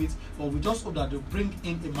survive it, but we just hope that they bring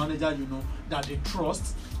in a manager, that they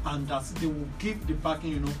trust, and that they will give the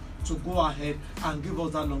backing, to go ahead and give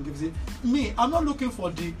us that longevity. Me, I'm not looking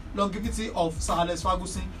for the longevity of Sir Alex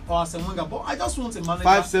Ferguson or Arsene Wenger, but I just want a manager.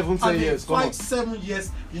 5, 7, 10 years. 5, 7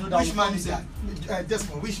 years. That which manager?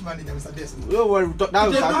 Desmond. Which manager, Mr. Desmond? Don't worry. We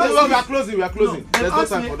are closing. We are closing. There's no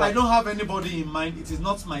time for that. I don't have anybody in mind. It is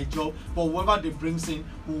not my job. But whoever they brings in,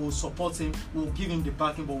 we will support him. We will give him the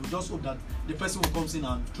backing. But we just hope that the person who comes in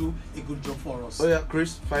and do a good job for us. Oh yeah,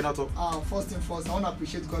 Chris. Final talk. First thing first, I want to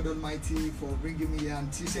appreciate God Almighty for bringing me here,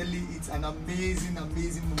 and sincerely, it's an amazing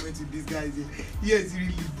moment with these guys here. He is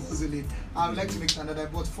really buzzing. I would like to make another,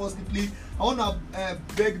 but firstly, please, I want to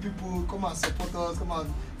beg people, come and support us, come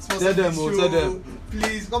and sponsor the show. Tell them.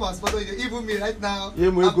 Please come and support us. Even me right now,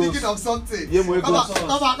 I'm thinking of something. Come and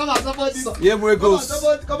support this.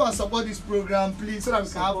 Come and support this program, please, so that we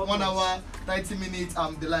can have 1 hour, 90 minutes.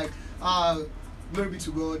 The like. Glory be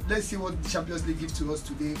to God. Let's see what the Champions League gives to us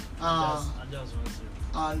today.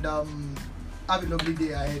 And have a lovely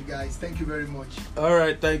day ahead, guys. Thank you very much. All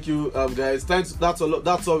right, thank you, guys. Thanks. That's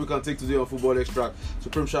all we can take today on Football Extract.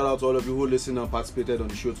 Supreme shout out to all of you who listened and participated on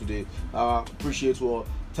the show today. Appreciate you all.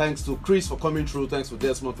 Thanks to Chris for coming through. Thanks to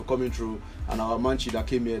Desmond for coming through. And our Manchi that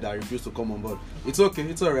came here that refused to come on board. It's okay.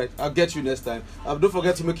 It's all right. I'll get you next time. Don't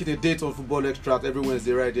forget to make it a date on Football Extract every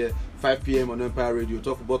Wednesday right there, 5 p.m. on Empire Radio.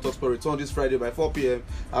 Talk Football, Talk Sport. Return this Friday by 4 p.m.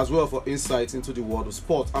 as well for insights into the world of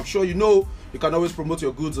sport. I'm sure you know you can always promote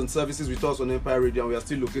your goods and services with us on Empire Radio. And we are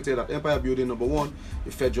still located at Empire Building number 1,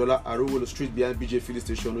 Ifejola, Arowolo Street behind BJ Filling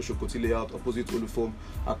Station, Oshokoti Layout, opposite Olufom,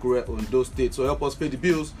 Akure, Ondo State. So help us pay the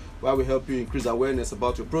bills while we help you increase awareness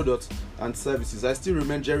about your products and services. I still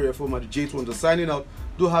remain Jerry F. at the J2 signing out.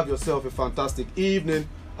 Do have yourself a fantastic evening.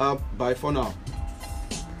 Bye for now.